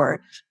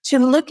tower to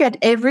look at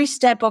every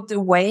step of the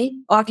way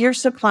of your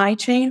supply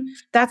chain,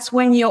 that's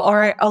when you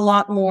are a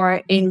lot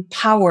more in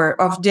power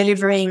of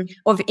delivering,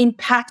 of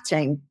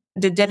impacting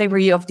the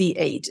delivery of the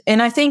aid.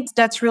 And I think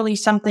that's really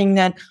something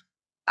that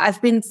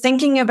I've been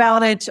thinking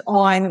about it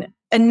on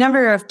a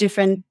number of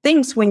different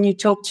things. When you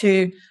talk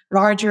to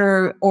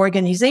larger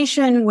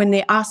organizations, when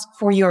they ask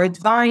for your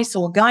advice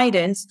or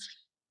guidance,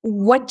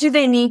 what do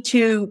they need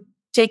to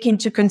take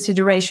into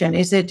consideration?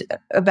 Is it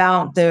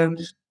about the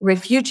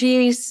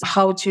refugees?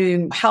 How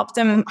to help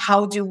them?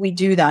 How do we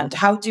do that?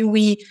 How do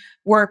we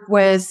work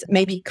with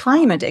maybe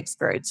climate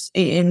experts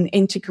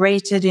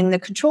integrated in the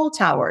control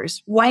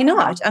towers? Why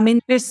not? I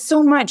mean, there's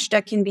so much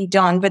that can be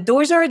done, but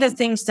those are the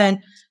things that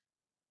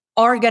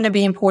are going to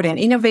be important: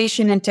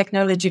 innovation and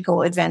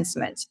technological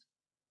advancements.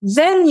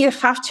 Then you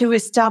have to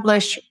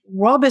establish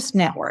robust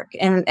network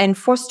and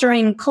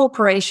fostering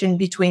cooperation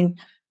between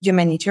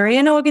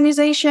humanitarian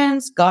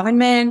organizations,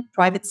 government,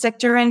 private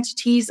sector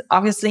entities,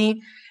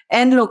 obviously,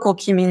 and local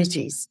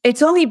communities.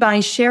 It's only by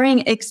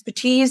sharing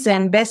expertise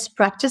and best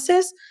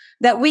practices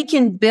that we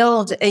can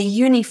build a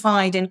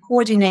unified and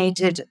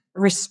coordinated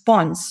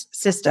response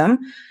system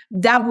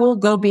that will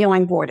go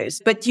beyond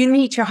borders. But you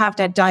need to have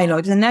that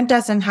dialogue, and that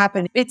doesn't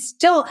happen. It's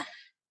still,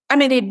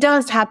 it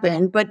does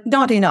happen, but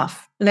not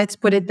enough. Let's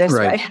put it this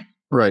way.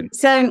 Right.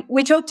 So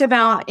we talked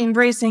about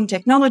embracing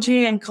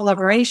technology and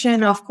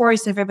collaboration. Of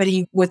course,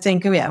 everybody would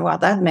think, oh, yeah, well,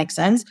 that makes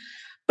sense.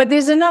 But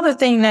there's another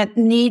thing that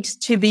needs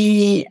to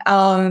be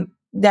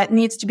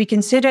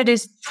considered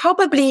is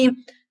probably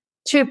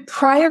to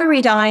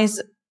prioritize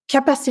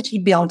capacity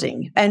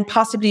building and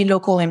possibly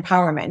local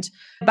empowerment.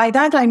 By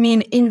that, I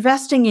mean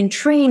investing in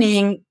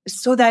training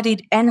so that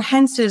it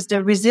enhances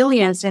the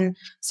resilience and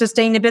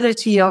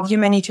sustainability of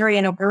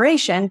humanitarian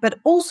operation, but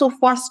also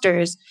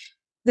fosters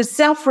the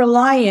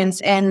self-reliance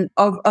and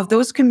of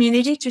those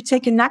communities to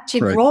take an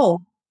active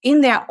role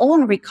in their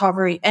own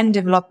recovery and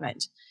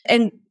development.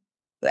 And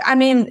you're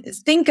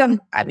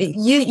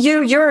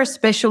a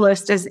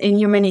specialist in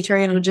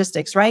humanitarian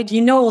logistics, right? You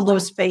know all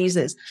those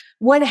phases.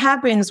 What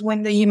happens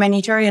when the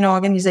humanitarian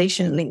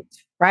organization links,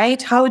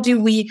 right? How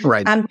do we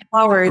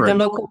empower the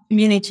local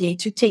community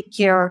to take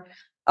care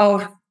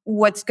of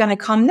what's going to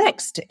come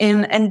next?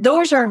 And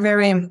those are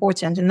very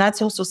important. And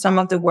that's also some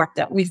of the work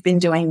that we've been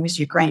doing with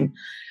Ukraine.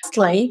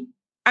 Lastly,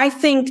 I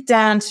think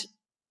that,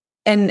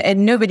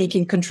 and nobody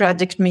can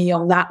contradict me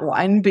on that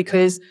one,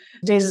 because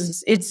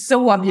it's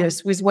so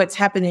obvious with what's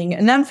happening.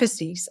 An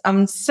emphasis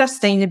on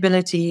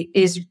sustainability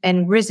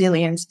and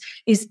resilience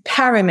is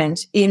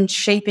paramount in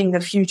shaping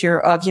the future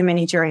of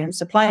humanitarian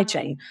supply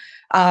chain.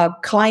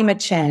 Climate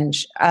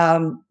change,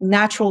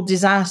 natural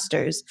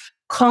disasters,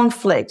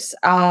 conflicts,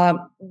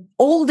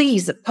 all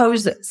these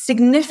pose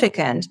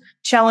significant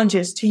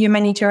challenges to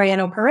humanitarian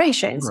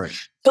operations. Right.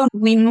 So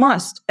we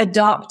must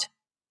adopt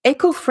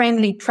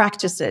eco-friendly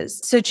practices,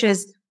 such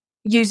as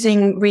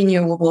using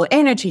renewable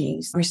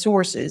energies,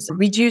 resources,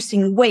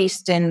 reducing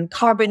waste and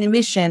carbon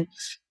emission,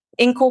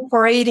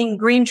 incorporating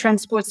green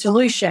transport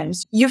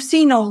solutions. You've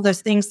seen all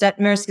those things that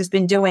Maersk has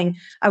been doing.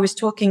 I was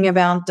talking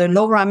about the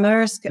Laura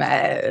Maersk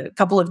a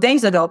couple of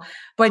days ago.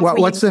 But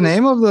what's the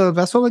name of the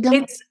vessel again?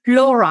 It's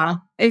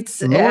Laura.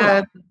 It's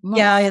Laura. Nice.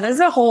 Yeah, there's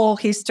a whole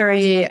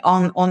history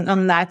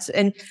on that.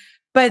 And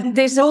But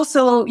there's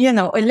also,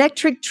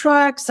 electric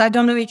trucks. I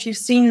don't know if you've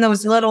seen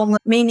those little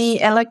mini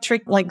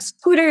electric like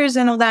scooters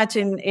and all that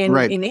in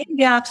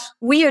India.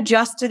 We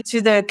adjusted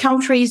to the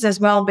countries as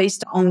well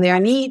based on their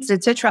needs,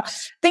 etc. I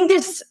think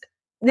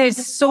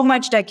there's so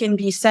much that can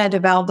be said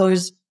about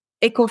those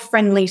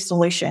eco-friendly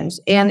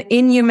solutions. And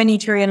in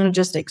humanitarian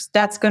logistics,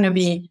 that's going to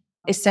be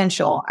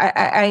essential.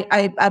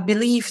 I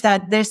believe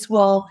that this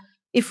will,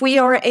 if we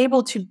are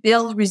able to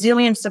build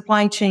resilient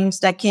supply chains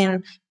that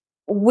can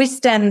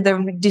withstand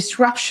the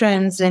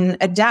disruptions and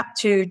adapt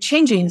to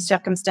changing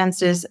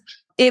circumstances,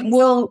 it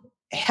will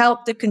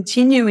help the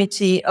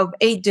continuity of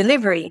aid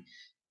delivery,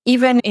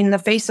 even in the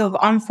face of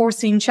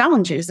unforeseen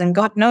challenges. And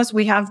God knows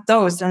we have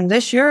those. And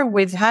this year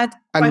we've had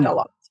quite a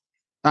lot.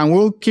 And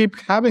we'll keep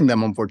having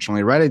them,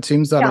 unfortunately, right? It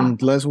seems that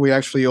unless we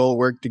actually all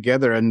work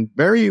together, and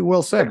very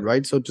well said,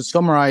 right? So to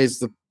summarize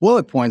the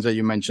bullet points that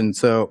you mentioned,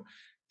 so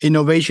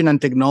innovation and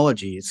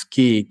technology is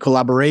key.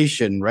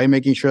 Collaboration, right?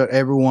 Making sure that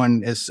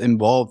everyone is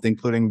involved,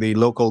 including the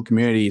local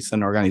communities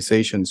and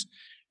organizations.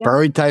 Yep.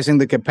 Prioritizing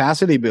the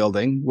capacity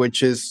building,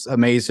 which is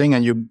amazing.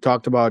 And you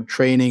talked about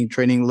training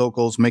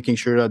locals, making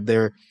sure that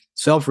they're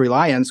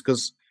self-reliant,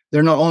 because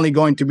they're not only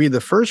going to be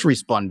the first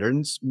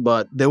responders,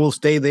 but they will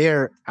stay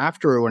there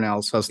after everyone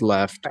else has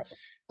left. Right.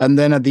 And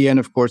then at the end,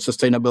 of course,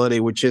 sustainability,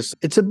 which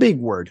it's a big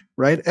word,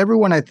 right?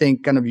 Everyone, I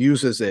think, kind of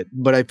uses it,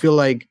 but I feel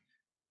like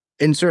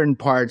in certain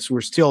parts,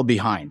 we're still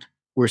behind.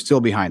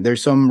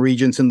 There's some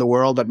regions in the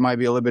world that might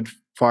be a little bit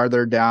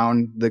farther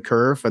down the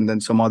curve, and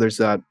then some others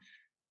that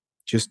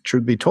just,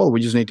 truth be told, we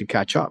just need to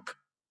catch up.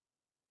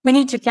 We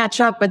need to catch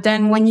up. But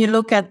then when you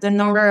look at the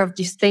number of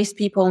displaced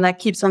people that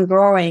keeps on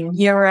growing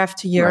year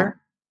after year, right,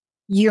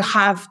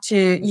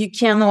 you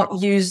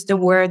cannot use the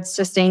word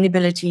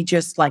sustainability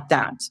just like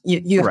that.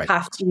 You right.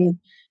 have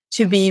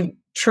to be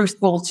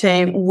truthful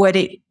to what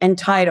it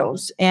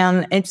entitles.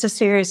 And it's a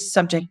serious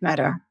subject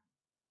matter.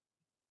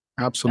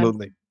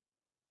 Absolutely.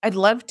 I'd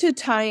love to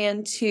tie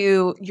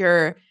into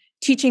your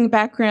teaching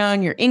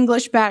background, your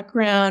English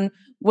background,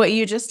 what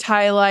you just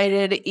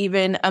highlighted,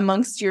 even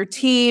amongst your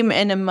team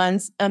and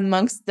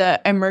amongst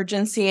the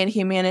emergency and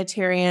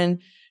humanitarian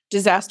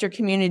disaster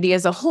community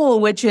as a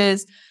whole, which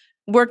is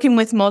working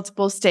with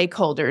multiple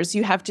stakeholders.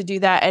 You have to do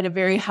that at a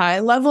very high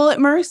level at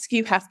Maersk.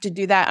 You have to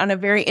do that on a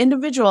very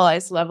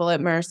individualized level at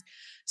Maersk.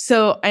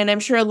 So, and I'm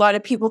sure a lot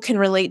of people can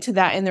relate to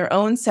that in their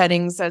own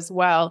settings as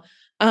well.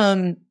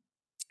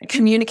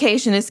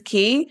 Communication is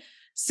key.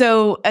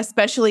 So,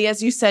 especially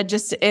as you said,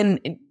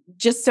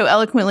 just so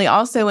eloquently,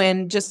 also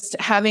in just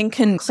having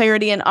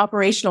clarity in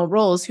operational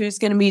roles, who's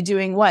going to be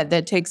doing what,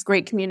 that takes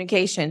great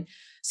communication.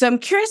 So I'm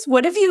curious,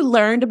 what have you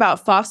learned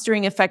about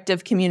fostering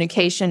effective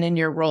communication in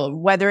your role,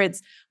 whether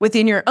it's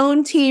within your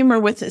own team or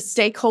with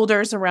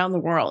stakeholders around the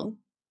world?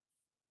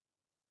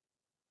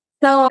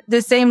 So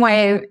the same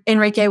way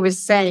Enrique was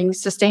saying,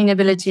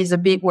 sustainability is a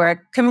big word.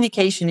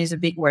 Communication is a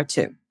big word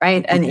too,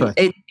 right? And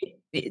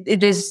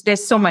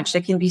there's so much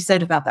that can be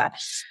said about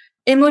that.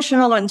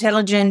 Emotional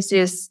intelligence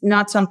is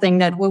not something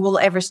that we will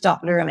ever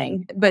stop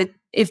learning. But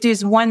if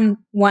there's one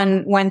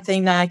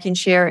thing that I can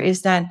share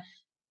is that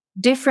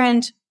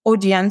different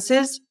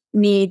audiences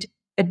need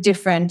a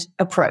different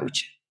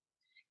approach.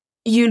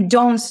 You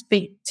don't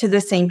speak to the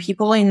same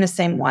people in the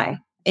same way.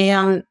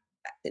 And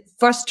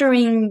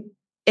fostering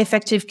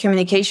effective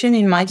communication,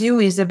 in my view,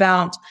 is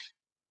about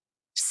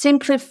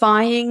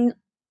simplifying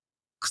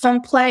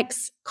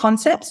complex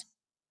concepts.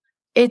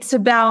 It's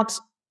about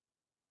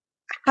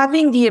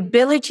having the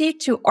ability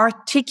to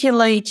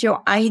articulate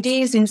your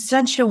ideas in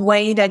such a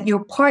way that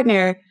your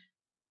partner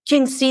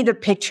can see the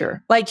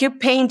picture, like you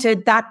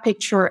painted that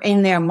picture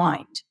in their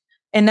mind.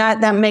 And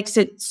that makes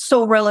it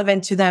so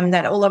relevant to them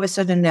that all of a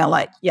sudden they're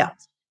like, yeah.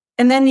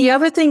 And then the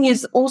other thing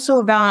is also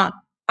about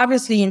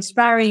obviously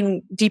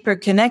inspiring deeper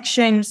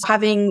connections,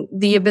 having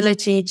the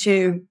ability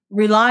to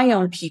rely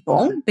on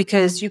people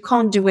because you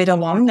can't do it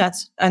alone.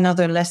 That's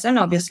another lesson,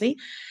 obviously.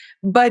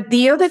 But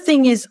the other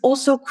thing is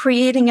also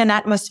creating an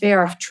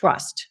atmosphere of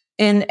trust.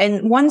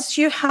 And once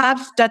you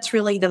have, that's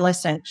really the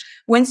lesson.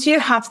 Once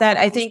you have that,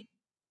 I think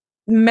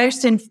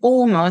most and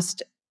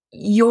foremost,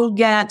 you'll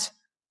get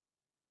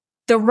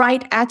the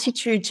right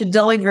attitude to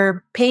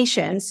deliver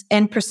patience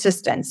and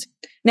persistence.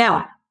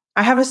 Now,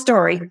 I have a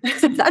story,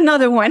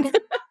 another one.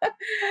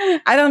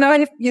 I don't know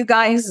if you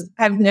guys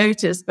have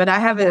noticed, but I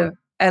have a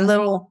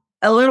little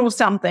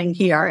something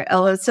here.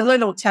 It's a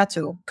little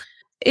tattoo.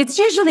 It's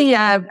usually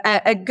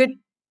a good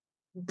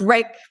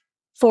break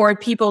for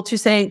people to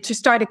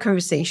start a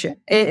conversation.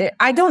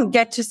 I don't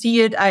get to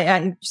see it.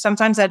 I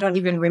sometimes I don't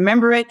even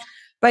remember it,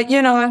 but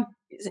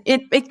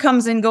it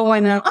comes and goes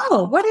and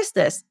oh, what is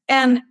this?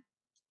 And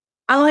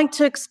I like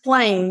to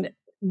explain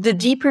the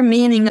deeper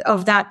meaning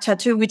of that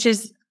tattoo, which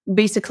is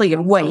basically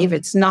a wave.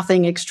 It's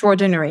nothing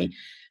extraordinary,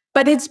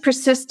 but it's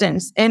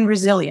persistence and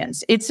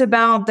resilience. It's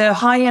about the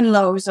high and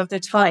lows of the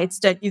tides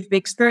that you've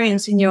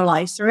experienced in your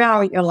life,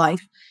 throughout your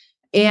life.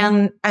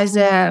 And as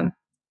a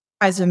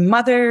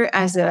mother,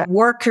 as a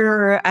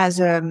worker, as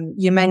a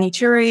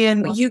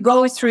humanitarian, you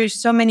go through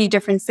so many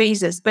different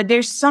phases, but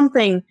there's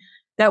something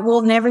that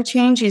will never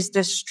change is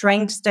the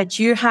strength that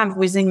you have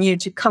within you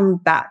to come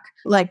back,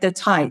 like the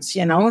tides,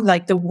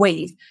 like the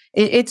wave.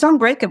 It's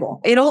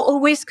unbreakable. It'll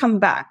always come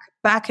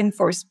back and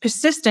forth.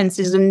 Persistence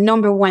is the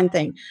number one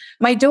thing.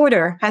 My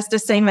daughter has the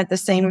same at the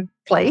same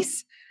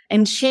place.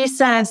 And she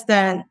says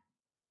that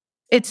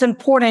it's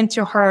important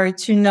to her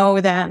to know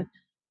that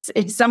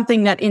it's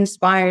something that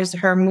inspires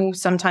her move.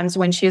 Sometimes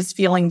when she is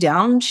feeling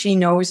down, she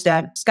knows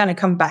that it's going to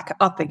come back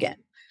up again.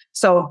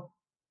 So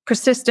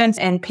persistence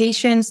and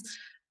patience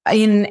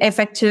in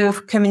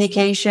effective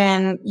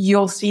communication,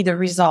 you'll see the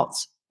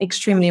results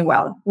extremely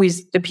well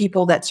with the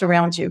people that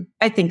surround you.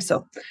 I think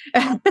so.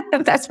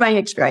 That's my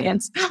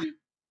experience.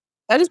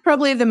 That is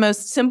probably the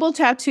most simple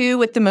tattoo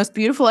with the most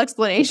beautiful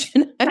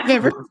explanation I've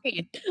ever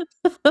seen.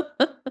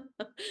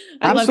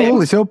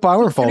 Absolutely, so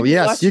powerful.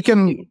 Yes, you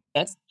can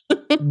Yes.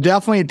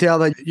 definitely tell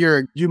that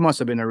you must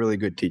have been a really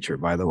good teacher,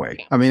 by the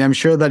way. I mean, I'm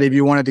sure that if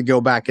you wanted to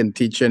go back and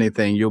teach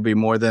anything, you'll be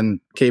more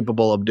than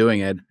capable of doing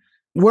it.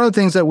 One of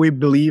the things that we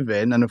believe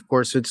in, and of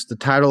course, it's the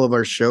title of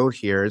our show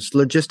here, is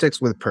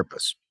logistics with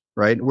purpose,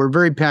 right? We're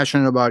very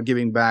passionate about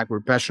giving back. We're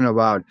passionate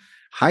about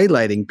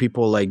highlighting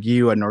people like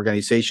you and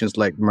organizations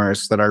like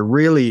Maersk that are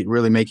really,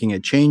 really making a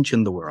change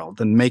in the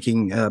world and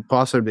making a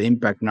positive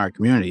impact in our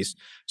communities.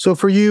 So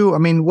for you, I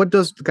mean, what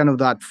does kind of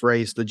that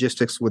phrase,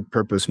 logistics with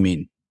purpose,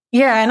 mean?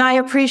 Yeah, and I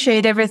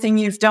appreciate everything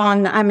you've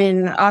done. I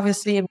mean,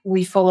 obviously,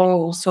 we follow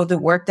also the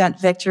work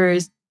that Vector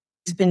has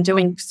been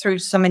doing through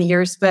so many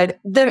years. But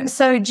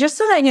so just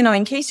so that you know,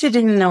 in case you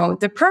didn't know,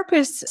 the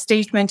purpose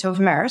statement of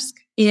Maersk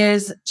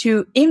is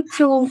to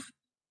improve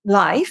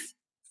life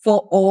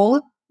for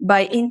all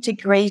by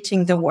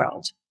integrating the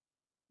world.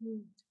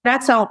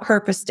 That's our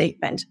purpose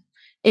statement.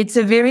 It's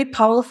a very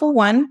powerful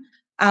one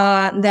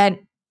that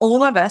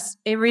all of us,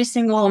 every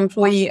single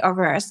employee of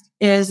Maersk,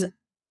 is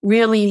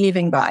really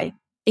living by.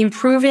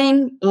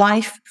 Improving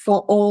life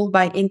for all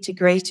by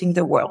integrating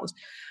the world.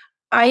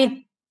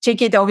 I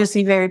take it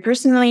obviously very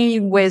personally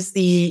with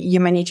the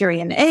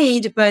humanitarian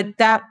aid, but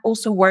that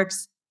also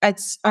works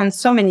on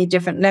so many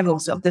different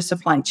levels of the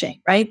supply chain,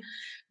 right?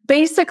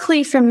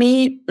 Basically, for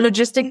me,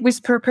 logistic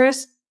with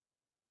purpose,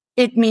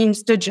 it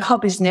means the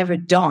job is never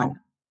done.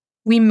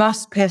 We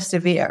must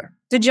persevere.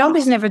 The job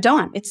is never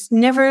done. It's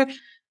never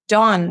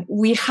done.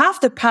 We have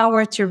the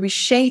power to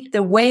reshape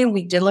the way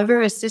we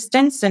deliver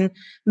assistance and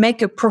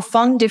make a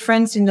profound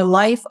difference in the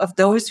life of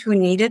those who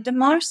need it the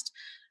most.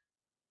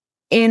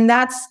 And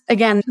that's,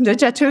 again, the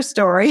tattoo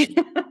story.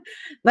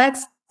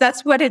 That's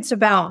what it's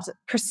about.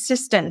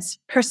 Persistence,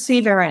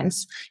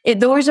 perseverance.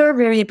 Those are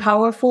very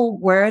powerful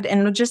words,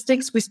 and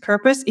logistics with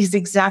purpose is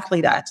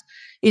exactly that.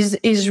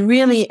 Is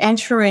really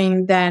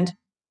ensuring that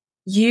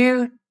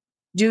you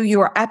do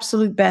your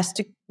absolute best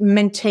to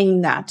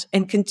maintain that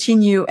and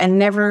continue and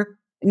never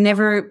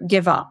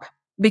give up,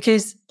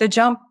 because the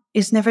job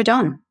is never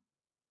done.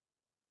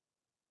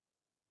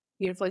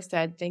 Beautifully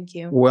said. Thank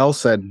you. Well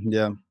said.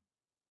 Yeah.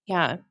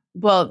 Yeah.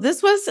 Well,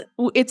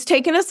 it's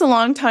taken us a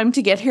long time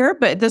to get here,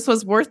 but this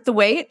was worth the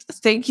wait.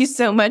 Thank you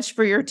so much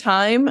for your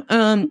time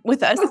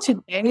with us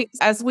today.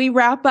 As we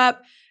wrap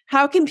up,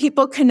 how can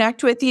people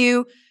connect with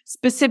you?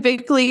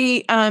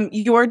 Specifically,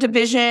 your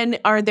division,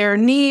 are there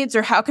needs,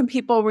 or how can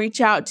people reach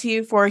out to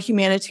you for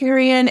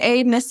humanitarian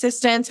aid and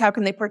assistance? How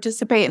can they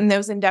participate in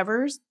those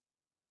endeavors?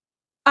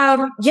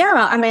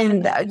 Yeah, I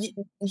mean,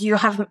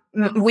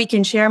 we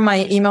can share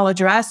my email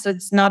address.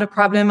 It's not a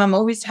problem. I'm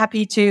always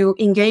happy to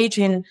engage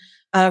in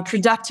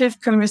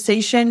productive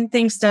conversation,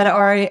 things that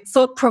are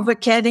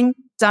thought-provoking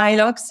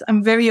dialogues.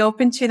 I'm very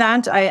open to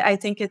that. I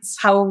think it's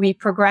how we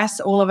progress,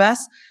 all of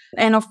us.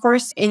 And of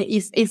course,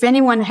 if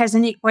anyone has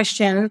any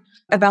question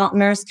about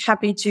Maersk,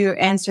 happy to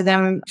answer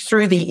them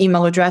through the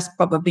email address.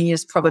 Probably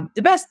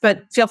the best,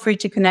 but feel free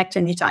to connect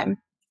anytime.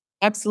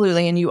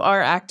 Absolutely. And you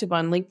are active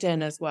on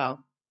LinkedIn as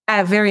well.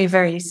 Very,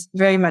 very,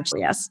 very much.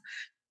 Yes.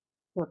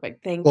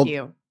 Perfect. Thank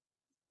you.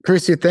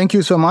 Christy, thank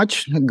you so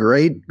much.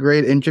 Great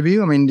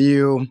interview. I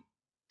mean,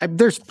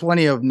 there's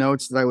plenty of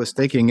notes that I was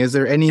taking. Is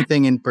there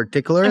anything in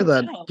particular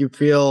that you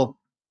feel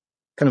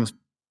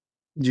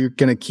you're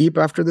going to keep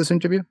after this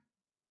interview?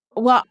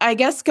 Well, I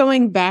guess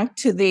going back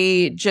to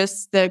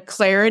the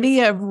clarity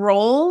of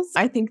roles,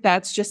 I think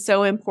that's just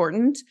so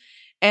important.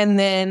 And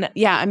then,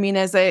 yeah, I mean,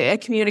 as a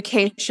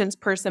communications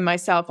person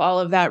myself, all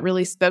of that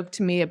really spoke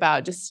to me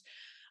about just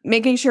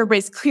making sure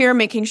everybody's clear,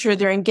 making sure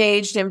they're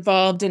engaged,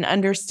 involved, and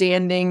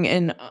understanding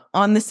and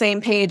on the same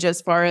page as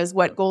far as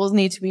what goals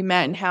need to be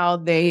met and how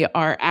they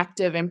are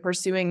active in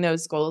pursuing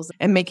those goals,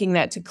 and making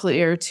that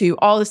clear to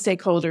all the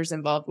stakeholders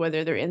involved,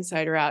 whether they're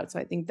inside or out. So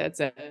I think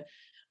that's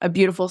a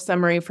beautiful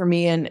summary for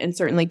me and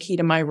certainly key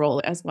to my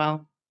role as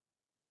well.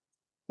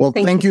 Well,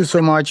 thank you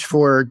so much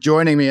for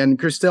joining me. And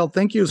Christelle,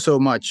 thank you so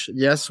much.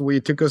 Yes,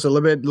 we took us a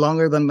little bit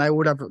longer than I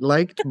would have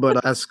liked,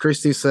 but as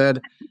Christy said,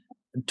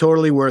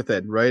 totally worth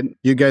it, right?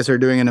 You guys are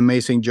doing an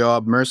amazing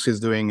job. Maersk is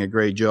doing a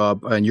great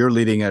job, and you're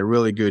leading a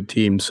really good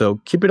team.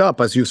 So keep it up,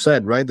 as you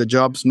said, right? The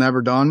job's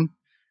never done.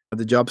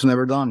 The job's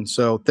never done.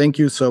 So thank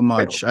you so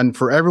much. And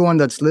for everyone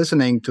that's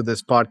listening to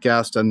this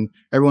podcast and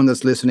everyone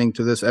that's listening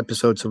to this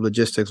episodes of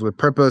Logistics with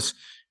Purpose,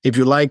 if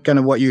you like kind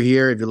of what you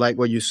hear, if you like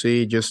what you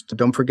see, just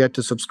don't forget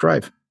to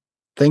subscribe.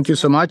 Thank you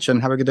so much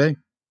and have a good day.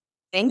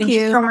 Thank Thank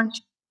you you. so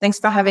much. Thanks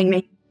for having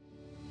me.